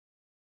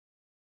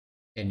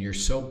and you're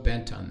so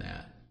bent on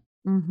that,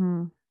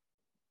 and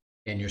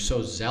you're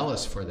so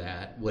zealous for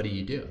that, what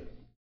do?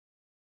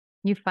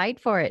 You fight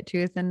for it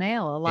tooth and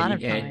nail a lot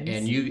of times.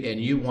 And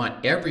you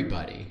want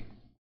everybody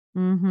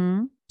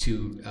to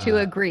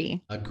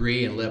agree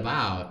and live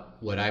out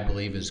what I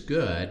believe is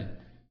good,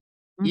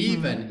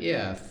 even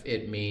if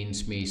it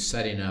means me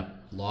setting up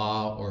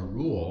law or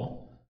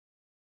rule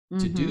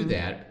to do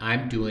that.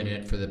 I'm doing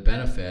it for the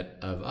benefit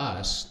of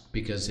us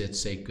because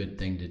it's a good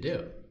thing to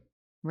do.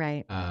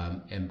 Right.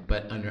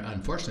 But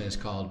unfortunately, it's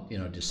called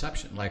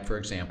deception. Like, for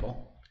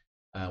example,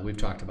 we've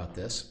talked about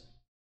this.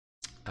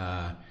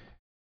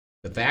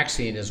 The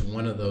vaccine is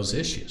one of those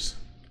issues.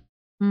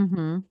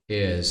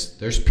 Is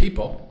there's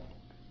people,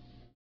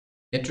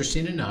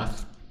 interesting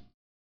enough,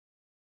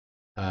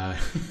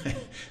 the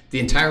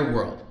entire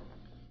world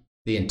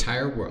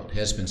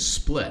has been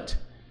split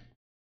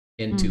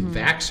into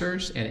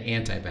vaxxers and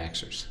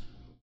anti-vaxxers.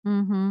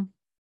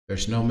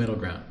 There's no middle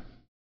ground.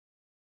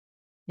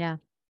 Yeah.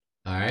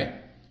 All right.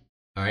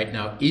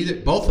 Now,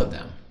 both of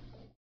them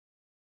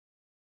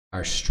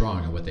are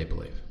strong in what they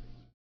believe.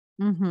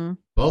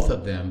 Both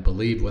of them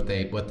believe what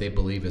they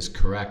believe is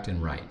correct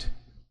and right,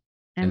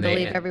 and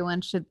believe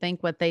everyone should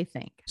think what they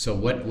think. So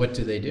what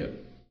do?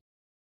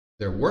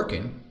 They're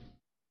working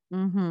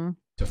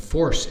to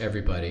force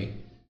everybody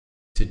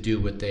to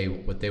do what they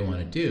want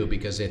to do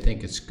because they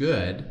think it's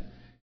good,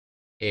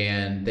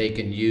 and they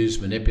can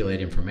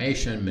manipulate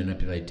information,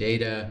 manipulate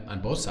data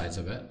on both sides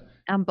of it.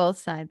 On both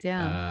sides,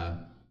 yeah.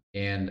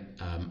 And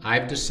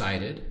I've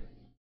decided.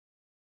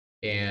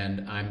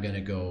 And I'm going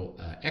to go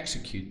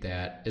execute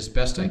that as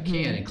best I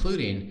can,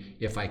 including,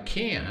 if I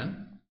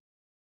can,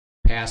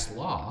 pass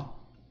law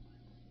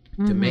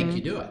to make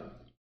you do it.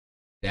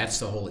 That's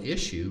the whole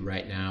issue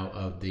right now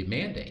of the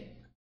mandate.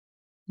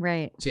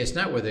 Right. See, it's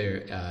not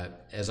whether,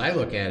 as I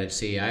look at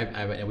it,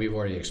 and we've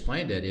already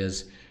explained it,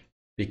 is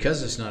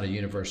because it's not a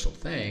universal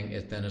thing,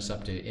 then it's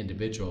up to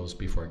individuals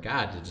before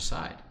God to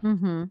decide.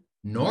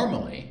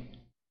 Normally,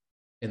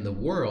 in the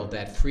world,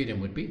 that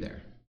freedom would be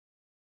there.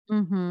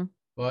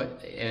 Well,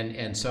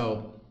 and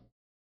so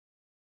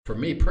for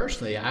me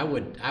personally, I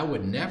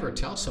would never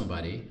tell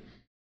somebody,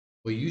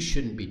 well, you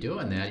shouldn't be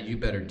doing that. You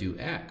better do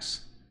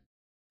X.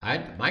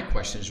 My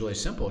question is really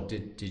simple.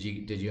 Did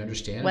you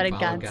understand? What did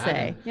God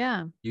say?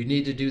 Yeah. You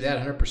need to do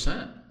that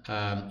 100%.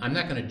 I'm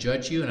not going to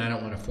judge you, and I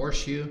don't want to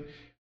force you.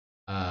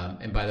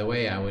 And by the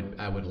way, I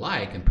would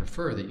like and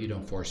prefer that you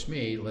don't force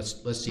me.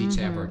 Let's each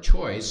have our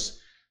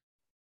choice,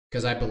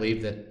 because I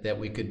believe that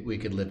we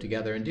could live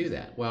together and do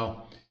that.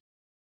 Well,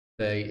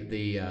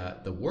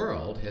 the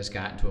world has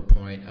gotten to a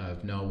point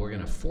of, no, we're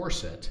going to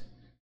force it.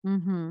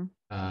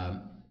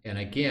 And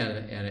again,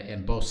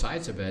 and both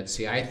sides of it,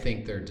 see, I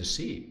think they're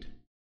deceived.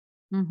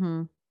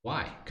 Mm-hmm.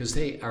 Why? Because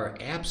they are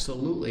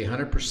absolutely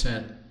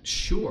 100%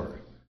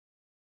 sure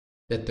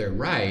that they're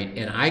right,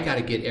 and I got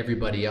to get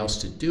everybody else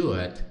to do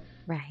it.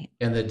 Right.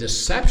 And the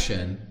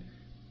deception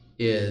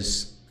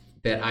is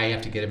that I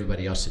have to get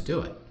everybody else to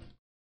do it.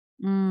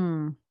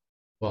 Mm.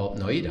 Well,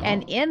 no, you don't.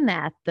 And in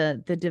that, the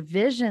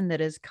division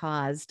that is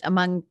caused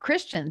among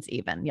Christians,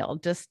 even, you'll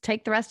just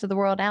take the rest of the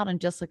world out and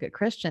just look at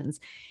Christians,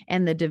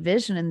 and the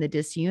division and the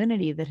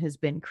disunity that has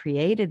been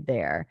created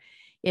there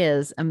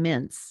is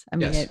immense. I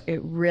mean, Yes. it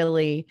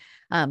really,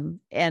 and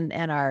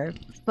our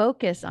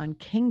focus on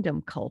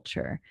kingdom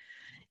culture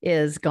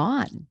is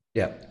gone.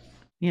 Yep.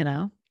 You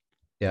know?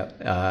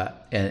 Yep.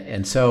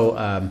 And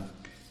so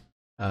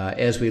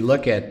as we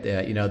look at,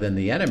 then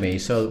the enemy,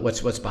 so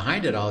what's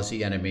behind it all is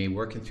the enemy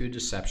working through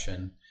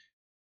deception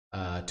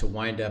to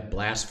wind up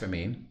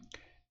blaspheming.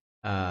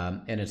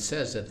 And it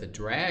says that the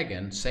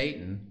dragon,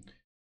 Satan,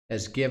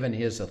 has given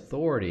his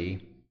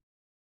authority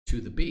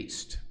to the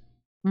beast.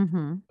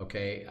 Mm-hmm.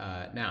 Okay.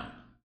 Now,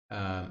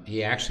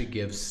 he actually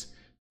gives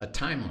a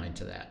timeline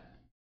to that.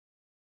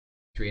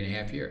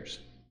 3.5 years.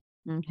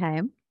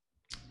 Okay.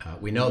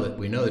 We know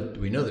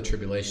the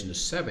tribulation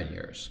is 7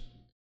 years.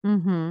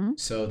 Mm-hmm.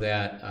 So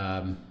that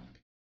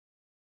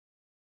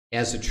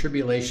as the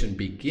tribulation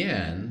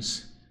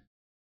begins,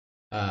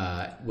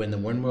 when the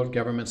one world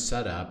government's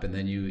set up, and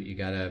then you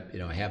gotta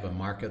have a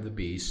mark of the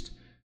beast,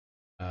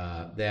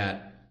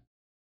 that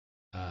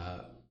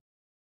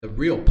the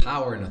real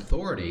power and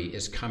authority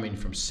is coming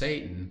from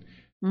Satan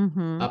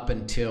up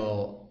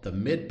until the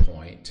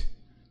midpoint,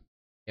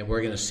 and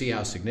we're going to see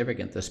how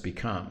significant this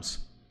becomes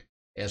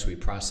as we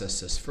process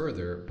this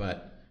further.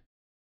 But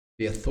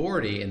the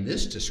authority in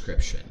this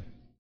description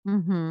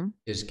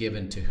is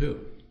given to who?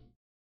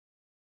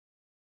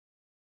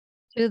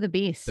 To the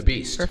beast. The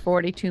beast. For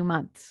 42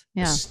 months.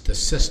 Yeah. The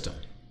system.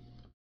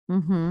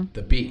 Mm-hmm.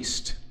 The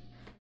beast.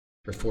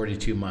 For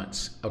 42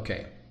 months.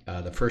 Okay.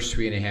 The first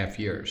 3.5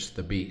 years,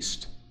 the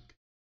beast.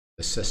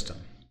 The system.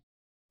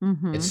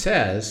 Mm-hmm. It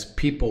says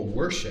people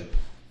worship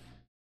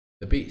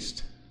the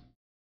beast.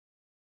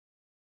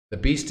 The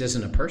beast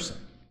isn't a person.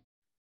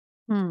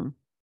 Hmm.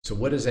 So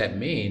what does that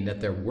mean? That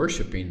they're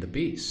worshiping the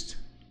beast?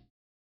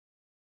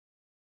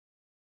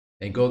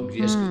 And go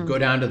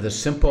down to the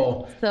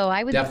simple So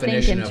I would think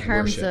definition in of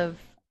terms worship.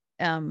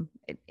 of,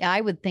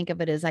 I would think of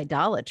it as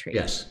idolatry.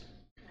 Yes.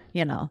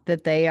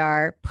 That they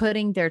are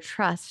putting their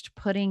trust,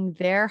 putting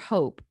their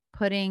hope,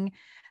 putting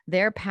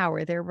their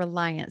power, their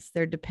reliance,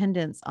 their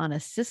dependence on a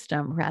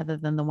system rather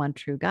than the one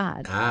true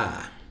God.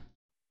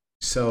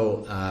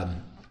 So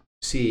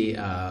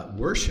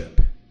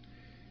worship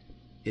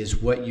is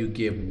what you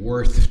give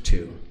worth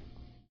to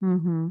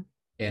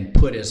and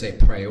put as a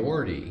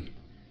priority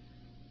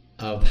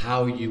of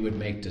how you would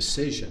make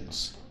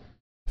decisions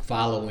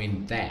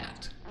following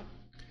that.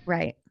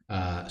 Right.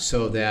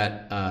 So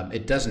that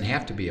it doesn't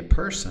have to be a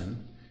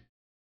person.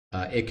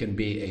 It can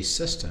be a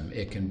system.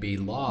 It can be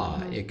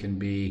law. It can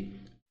be,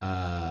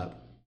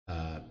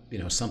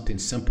 something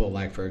simple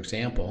like, for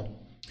example,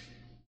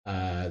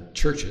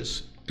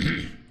 churches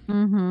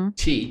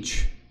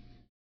teach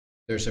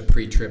there's a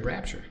pre-trib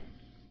rapture.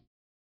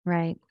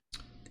 Right.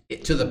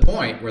 To the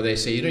point where they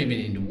say you don't even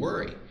need to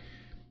worry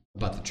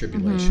about the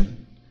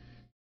tribulation.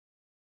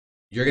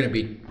 You're going to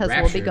be raptured.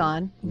 Because we'll be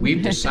gone.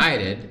 We've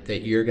decided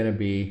that you're going to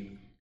be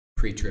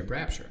pre-trib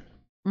rapture.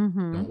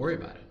 Don't worry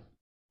about it.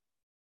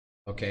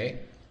 Okay?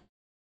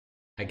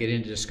 I get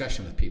into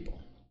discussion with people.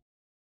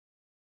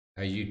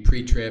 Are you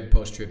pre-trib,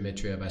 post-trib,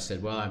 mid-trib? I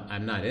said, well,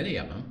 I'm not any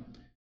of them.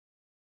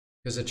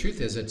 Because the truth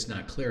is, it's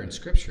not clear in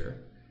Scripture.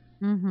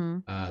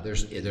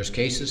 There's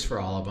cases for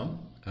all of them.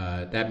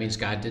 That means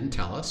God didn't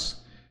tell us.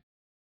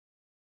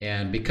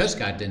 And because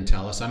God didn't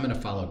tell us, I'm going to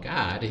follow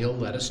God. He'll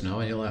let us know,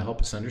 and He'll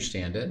help us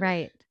understand it.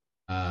 Right.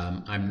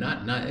 I'm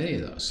not any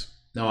of those.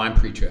 No, I'm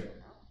pre-trib.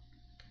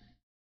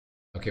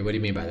 Okay, what do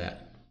you mean by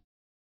that?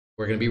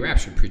 We're going to be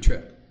raptured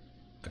pre-trib.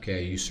 Okay,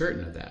 are you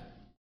certain of that?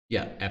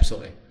 Yeah,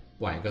 absolutely.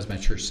 Why? Because my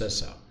church says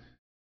so.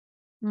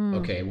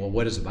 Okay, well,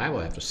 what does the Bible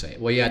have to say?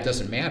 Well, yeah, it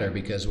doesn't matter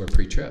because we're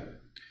pre-trib.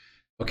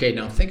 Okay,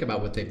 now think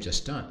about what they've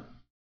just done.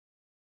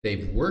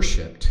 They've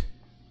worshipped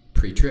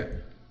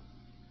pre-trib.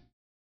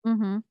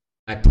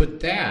 I put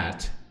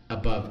that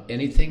above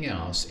anything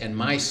else, and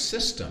my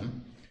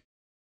system,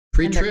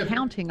 pre-trib. And they're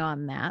counting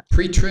on that.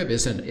 Pre-trib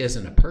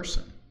isn't a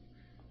person.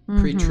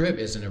 Pre-trib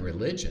isn't a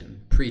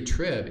religion.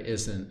 Pre-trib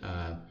isn't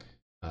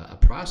a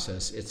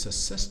process. It's a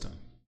system.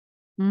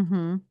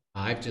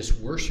 I've just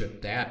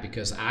worshipped that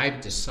because I've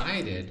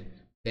decided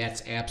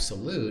that's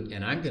absolute,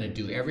 and I'm going to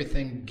do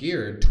everything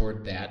geared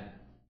toward that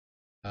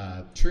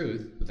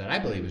truth that I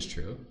believe is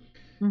true,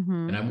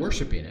 and I'm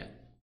worshiping it.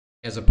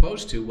 As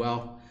opposed to,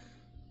 well,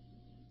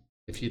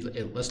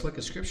 let's look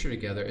at Scripture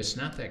together. It's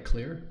not that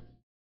clear.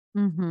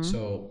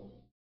 So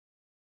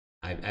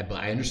I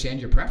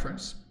understand your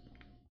preference,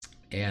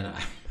 and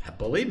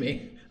believe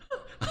me,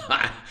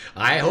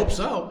 I hope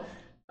so.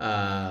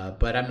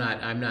 But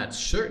I'm not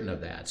certain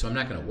of that, so I'm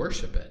not going to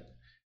worship it.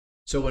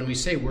 So when we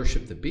say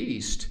worship the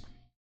beast,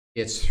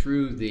 it's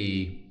through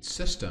the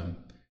system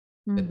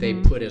that they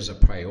Mm-hmm. put as a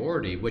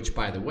priority, which,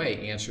 by the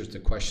way, answers the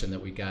question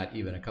that we got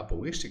even a couple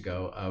of weeks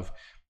ago of,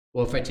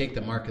 well, if I take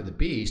the mark of the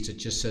beast, it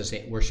just says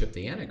worship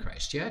the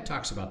Antichrist. Yeah, it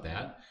talks about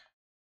that.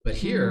 But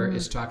here Mm.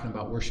 it's talking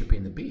about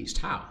worshiping the beast.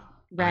 How?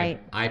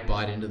 Right. I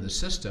bought into the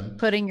system,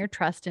 Putting your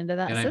trust into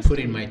that and I'm system.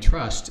 putting my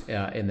trust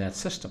in that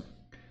system.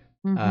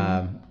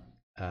 Mm-hmm.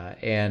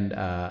 And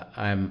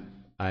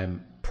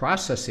I'm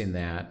processing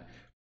that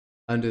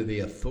under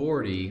the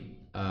authority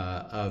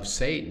of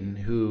Satan,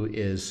 who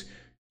is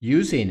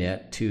using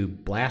it to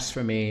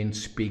blaspheme,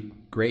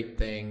 speak great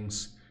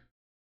things,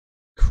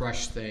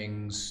 crush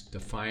things,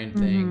 define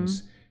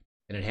things,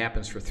 and it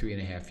happens for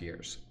 3.5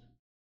 years.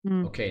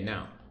 Mm. Okay,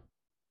 now,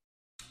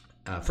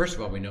 first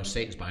of all, we know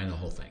Satan's behind the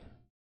whole thing,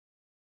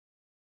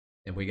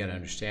 and we got to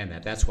understand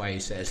that. That's why he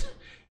says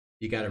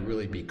you got to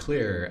really be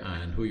clear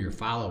on who you're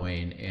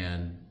following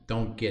and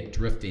don't get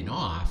drifting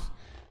off,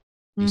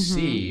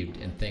 deceived,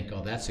 and think,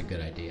 oh, that's a good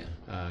idea,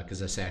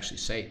 because that's actually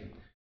Satan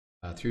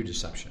through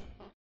deception.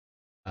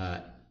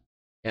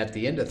 At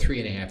the end of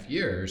 3.5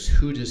 years,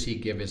 who does he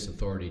give his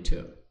authority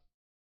to?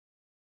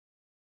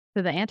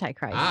 To the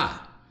Antichrist.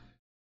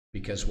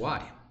 Because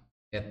why?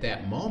 At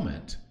that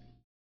moment,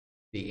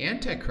 the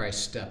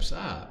Antichrist steps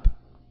up,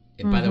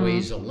 and by the way,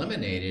 he's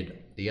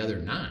eliminated the other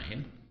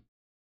 9.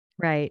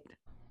 Right.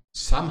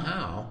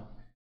 Somehow,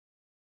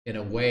 in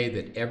a way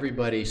that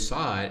everybody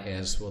saw it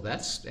as, well,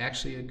 that's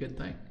actually a good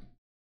thing.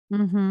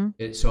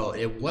 Mm-hmm. So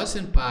it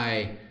wasn't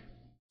by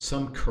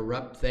some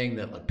corrupt thing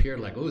that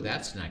appeared like, oh,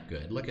 that's not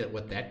good. Look at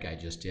what that guy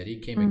just did. He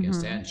came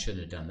against that and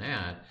shouldn't have done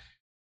that.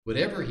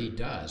 Whatever he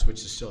does,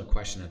 which is still a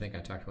question, I think I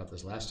talked about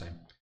this last time.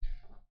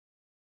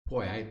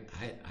 Boy,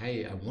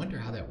 I wonder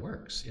how that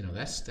works.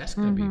 That's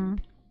going to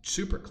be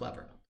super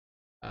clever.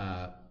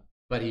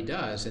 But he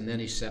does, and then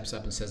he steps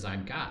up and says,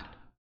 I'm God.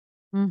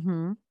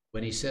 Mm-hmm.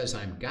 When he says,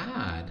 I'm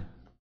God,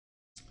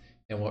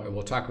 and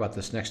we'll talk about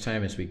this next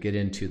time as we get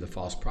into the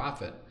false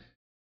prophet,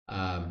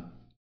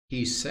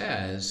 he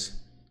says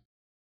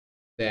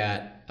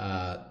that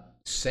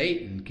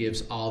Satan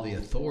gives all the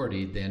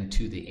authority then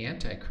to the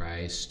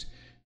Antichrist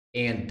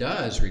and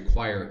does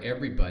require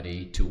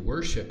everybody to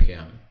worship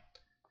him.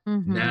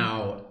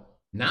 Now,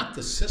 not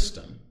the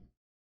system,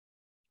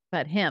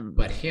 but him.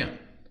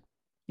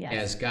 Yes.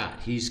 As God.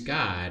 He's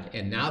God,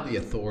 and now the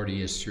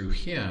authority is through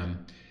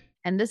him.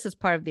 And this is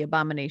part of the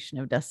abomination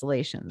of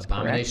desolations.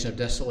 Abomination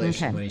correct? of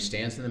desolation, Okay. when he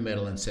stands in the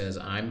middle and says,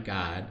 I'm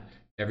God,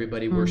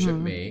 everybody worship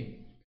me.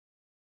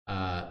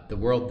 The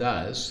world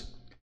does.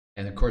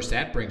 And of course,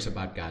 that brings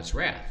about God's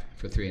wrath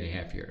for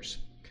 3.5 years.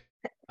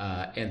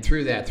 And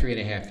through that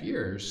 3.5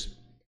 years,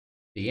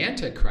 the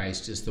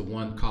Antichrist is the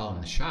one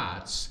calling the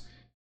shots,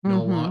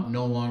 no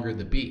longer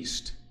the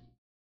beast.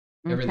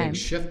 Everything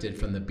shifted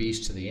from the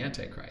beast to the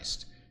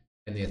Antichrist.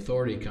 And the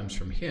authority comes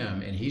from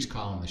him, and he's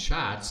calling the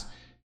shots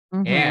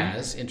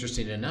as,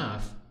 interesting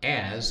enough,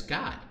 as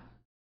God.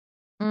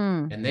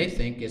 And they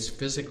think it's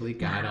physically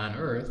God on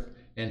earth,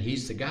 and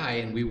he's the guy,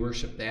 and we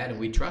worship that, and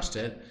we trust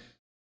it.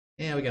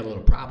 Yeah, we got a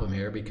little problem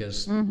here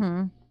because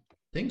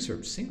things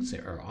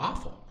are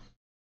awful.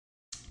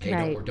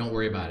 Hey, don't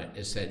worry about it.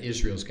 It's that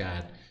Israel's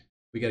God.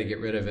 We got to get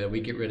rid of it. We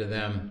get rid of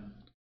them.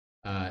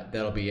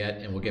 That'll be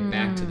it, and we'll get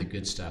back to the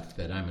good stuff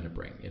that I'm going to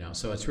bring.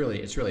 So it's really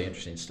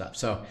interesting stuff.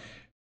 So,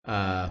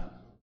 as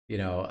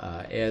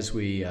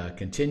we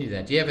continue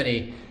that, do you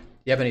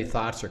have any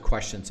thoughts or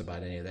questions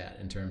about any of that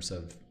in terms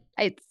of?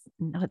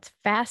 It's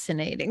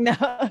fascinating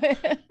though.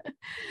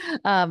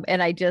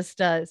 And I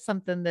just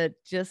something that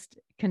just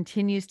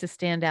continues to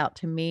stand out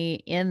to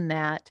me in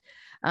that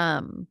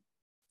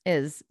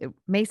is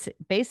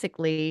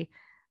basically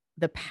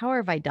the power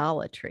of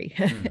idolatry.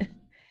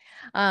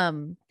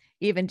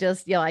 Even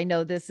just, I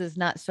know this is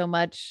not so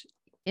much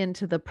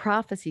into the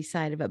prophecy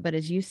side of it, but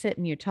as you sit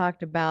and you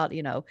talked about,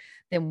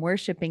 them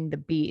worshiping the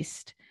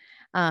beast,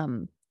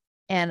 and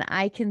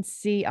I can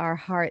see our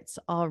hearts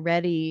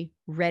already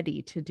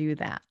ready to do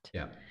that.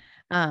 Yeah.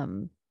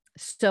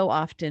 So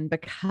often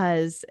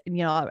because,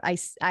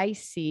 I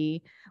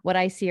see what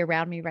I see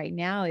around me right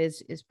now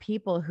is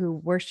people who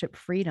worship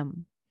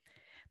freedom,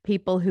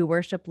 people who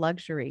worship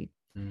luxury,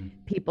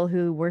 people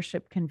who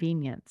worship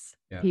convenience,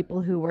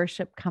 people who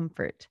worship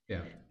comfort,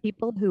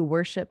 people who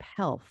worship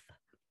health.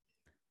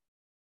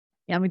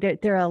 I mean,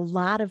 there are a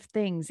lot of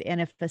things.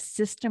 And if a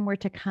system were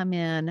to come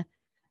in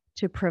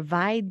to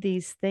provide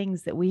these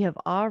things that we have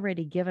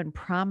already given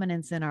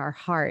prominence in our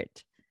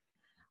heart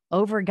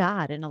over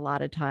God in a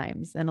lot of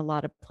times, in a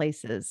lot of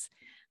places,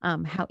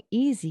 how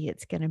easy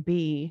it's going to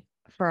be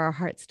for our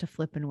hearts to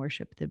flip and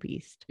worship the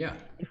beast.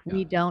 If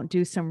we don't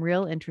do some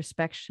real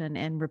introspection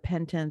and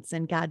repentance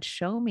and God,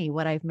 show me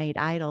what I've made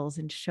idols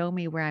and show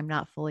me where I'm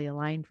not fully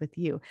aligned with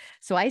you.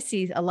 So I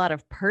see a lot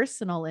of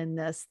personal in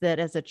this, that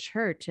as a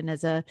church and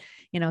as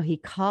he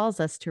calls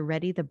us to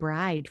ready the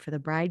bride for the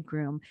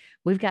bridegroom.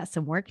 We've got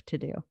some work to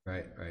do.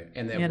 Right.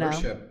 And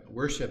that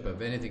worship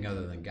of anything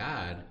other than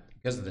God,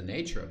 because of the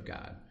nature of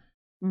God,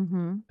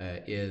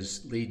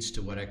 leads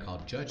to what I call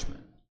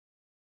judgment.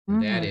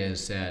 And that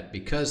is that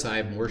because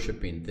I'm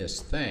worshiping this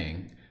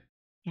thing,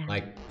 Yeah.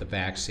 like the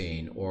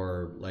vaccine,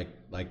 or like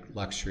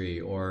luxury,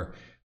 or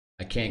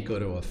I can't go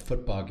to a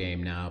football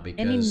game now Any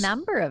because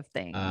number of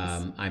things.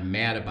 I'm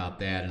mad about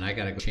that, and I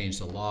got to change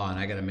the law, and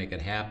I got to make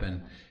it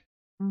happen.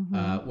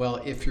 Well,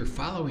 if you're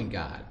following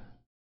God,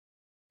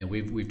 and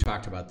we've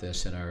talked about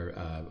this in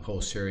our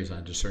whole series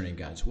on discerning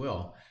God's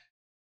will,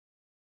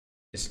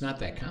 it's not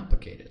that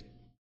complicated.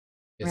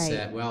 It's Right.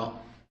 that,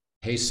 well,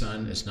 hey,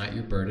 son, it's not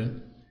your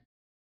burden.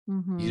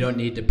 Mm-hmm. You don't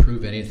need to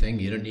prove anything.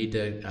 You don't need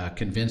to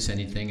convince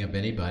anything of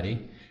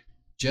anybody.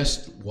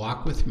 Just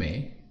walk with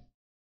me.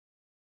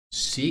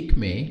 Seek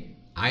me.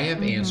 I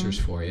have answers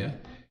for you.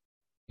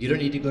 You don't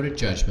need to go to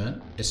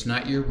judgment. It's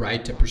not your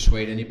right to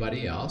persuade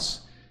anybody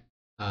else.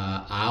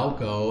 I'll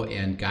go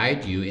and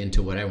guide you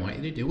into what I want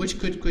you to do, which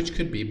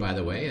could be, by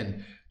the way,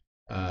 and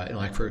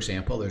like, for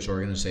example, there's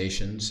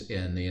organizations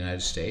in the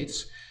United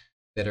States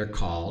that are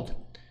called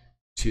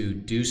to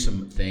do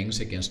some things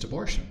against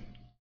abortion.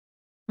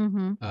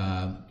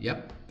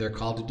 Yep, they're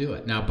called to do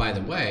it. Now, by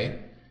the way,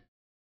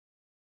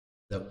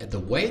 the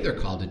way they're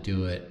called to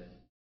do it,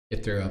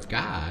 if they're of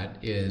God,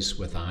 is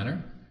with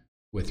honor,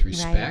 with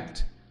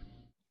respect,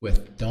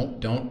 with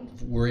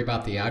don't worry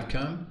about the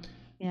outcome.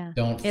 Yeah.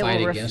 Don't It fight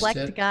will against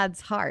reflect it. God's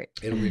heart.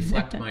 It'll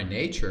reflect my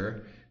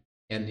nature.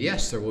 And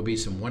yes, there will be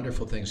some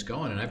wonderful things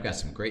going. And I've got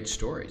some great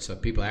stories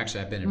of people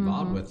actually I've been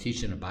involved with,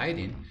 teaching and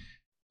abiding,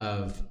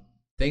 of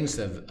things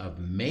of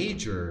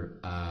major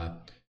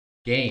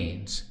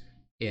gains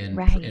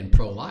in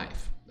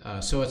pro-life.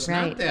 So it's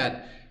not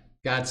that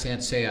God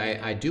can't say,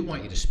 I do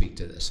want you to speak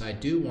to this. I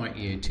do want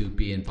you to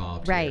be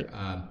involved here.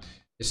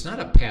 It's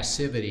not a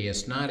passivity.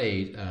 It's not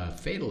a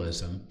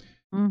fatalism.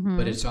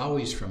 But it's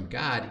always from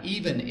God.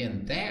 Even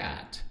in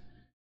that,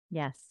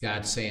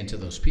 God's saying to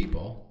those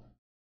people,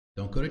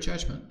 don't go to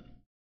judgment.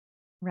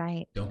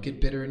 Right. Don't get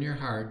bitter in your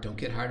heart. Don't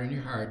get hard in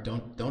your heart.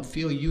 Don't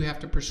feel you have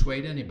to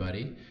persuade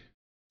anybody.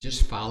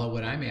 Just follow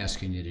what I'm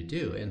asking you to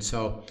do. And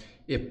so,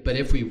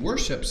 if we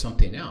worship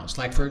something else,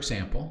 like, for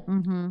example,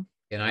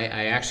 and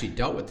I actually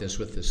dealt with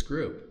this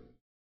group,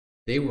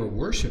 they were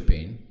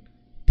worshiping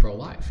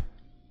pro-life.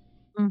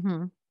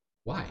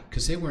 Why?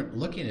 Because they weren't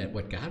looking at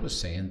what God was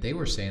saying. They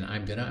were saying,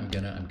 I'm gonna,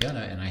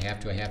 and I have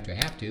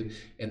to.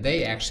 And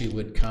they actually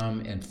would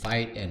come and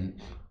fight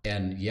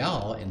and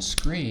yell and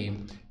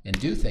scream and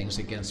do things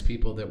against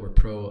people that were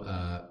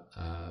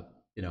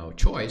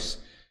choice.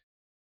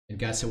 And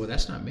God said, well,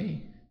 that's not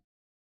me.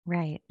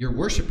 Right. You're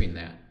worshiping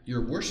that.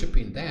 You're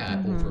worshiping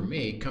that over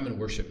me. Come and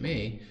worship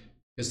me.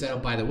 Because that'll,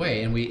 by the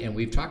way, and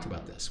we've talked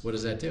about this. What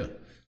does that do?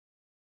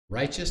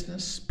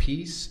 Righteousness,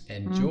 peace,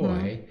 and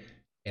joy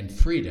and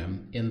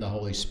freedom in the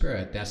Holy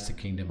Spirit. That's the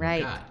kingdom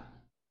of God.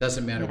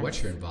 Doesn't matter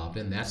what you're involved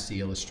in. That's the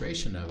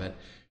illustration of it.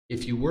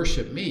 If you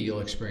worship me,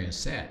 you'll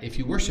experience that. If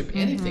you worship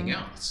anything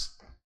else,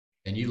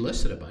 and you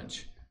listed a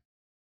bunch,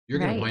 you're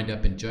going to wind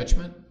up in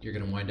judgment. You're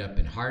going to wind up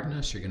in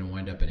hardness. You're going to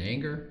wind up in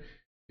anger.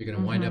 You're going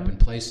to wind up in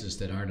places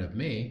that aren't of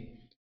me.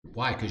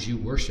 Why? Because you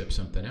worship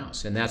something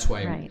else. And that's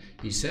why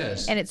he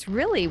says. And it's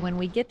really when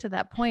we get to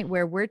that point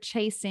where we're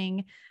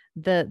chasing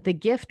the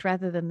gift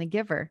rather than the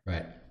giver.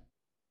 Right.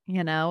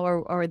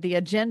 Or the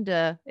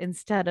agenda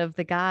instead of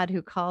the God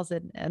who calls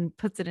it and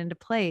puts it into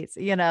place.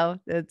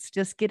 It's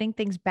just getting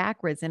things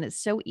backwards. And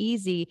it's so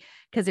easy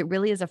because it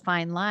really is a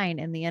fine line.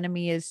 And the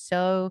enemy is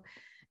so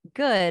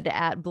good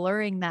at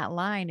blurring that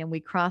line, and we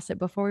cross it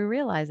before we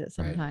realize it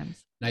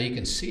sometimes. Now you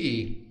can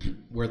see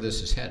where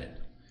this is headed.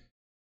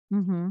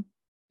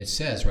 It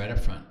says right up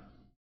front,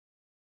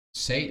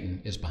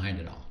 Satan is behind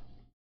it all.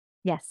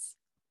 Yes.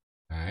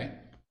 All right.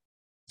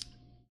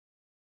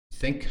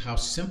 Think how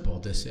simple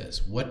this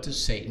is. What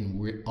does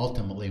Satan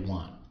ultimately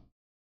want?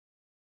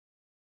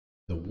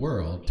 The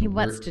world to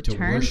wants to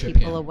turn worship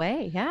people him.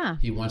 Away. Yeah.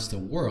 He wants the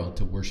world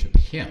to worship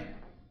him.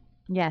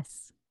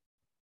 Yes.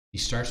 He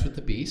starts with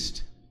the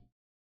beast.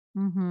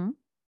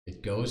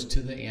 It goes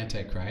to the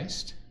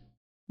Antichrist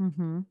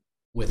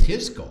with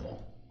his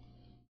goal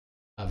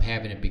of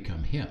having it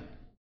become him.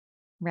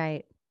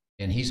 Right.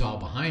 And he's all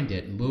behind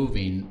it,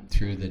 moving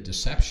through the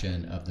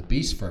deception of the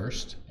beast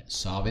first,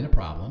 solving a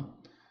problem.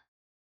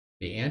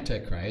 The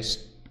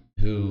Antichrist,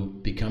 who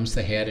becomes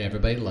the head and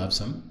everybody loves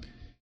him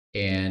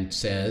and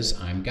says,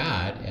 I'm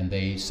God, and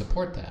they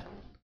support that.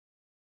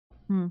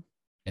 And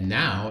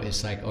now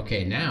it's like,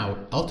 okay,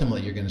 now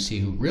ultimately you're going to see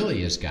who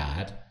really is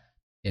God.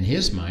 In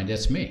his mind,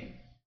 that's me.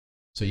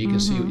 So you can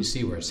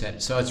see where it's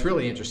headed. So it's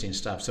really interesting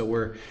stuff. So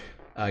we're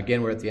at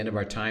the end of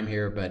our time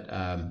here, but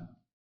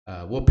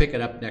we'll pick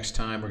it up next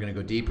time. We're going to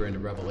go deeper into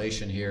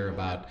Revelation here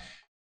about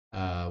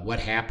what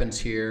happens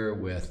here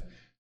with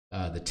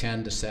the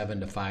 10 to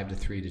 7 to 5 to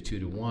 3 to 2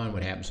 to 1.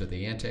 What happens with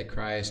the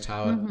Antichrist?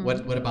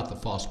 What about the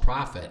false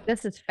prophet?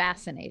 This is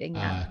fascinating.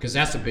 Because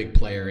that's a big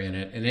player in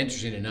it. And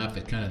interesting enough,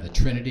 it's kind of the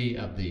trinity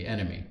of the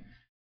enemy.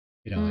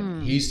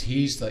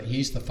 He's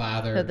the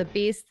father. So the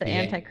beast, the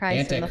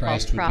Antichrist, and the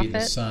false would prophet be the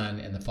son,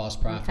 and the false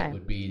prophet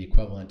would be the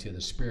equivalent to the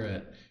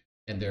spirit,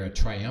 and they're a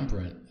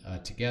triumvirate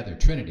together,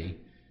 trinity,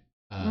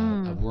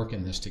 of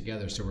working this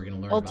together. So we're going to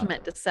learn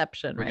ultimate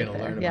deception. We're going to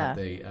learn about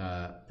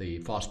the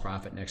false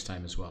prophet next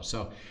time as well.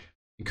 So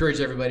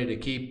encourage everybody to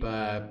keep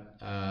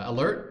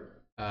alert,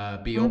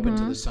 be open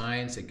to the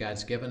signs that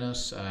God's given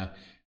us.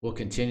 We'll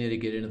continue to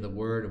get into the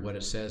Word and what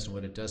it says and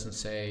what it doesn't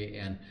say,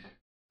 and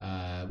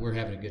we're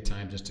having a good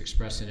time just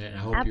expressing it. And I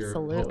hope you're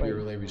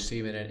really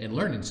receiving it and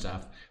learning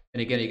stuff. And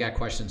again, you got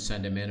questions,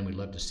 send them in, and we'd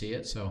love to see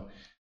it. So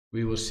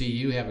we will see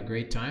you. Have a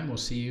great time. We'll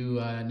see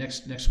you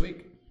next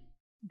week.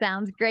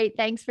 Sounds great.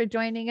 Thanks for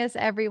joining us,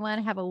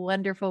 everyone. Have a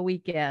wonderful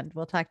weekend.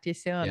 We'll talk to you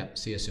soon. Yeah,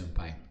 see you soon.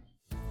 Bye.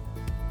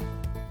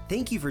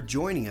 Thank you for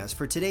joining us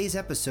for today's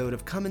episode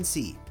of Come and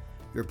See,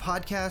 your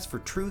podcast for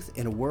truth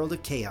in a world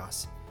of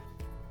chaos.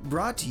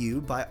 Brought to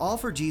you by All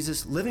for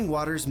Jesus Living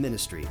Waters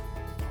Ministry.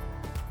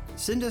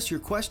 Send us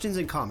your questions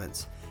and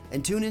comments,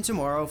 and tune in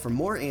tomorrow for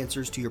more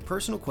answers to your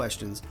personal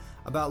questions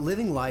about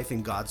living life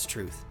in God's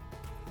truth.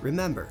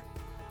 Remember,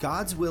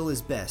 God's will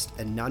is best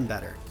and none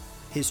better.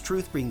 His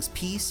truth brings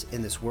peace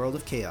in this world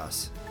of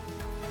chaos.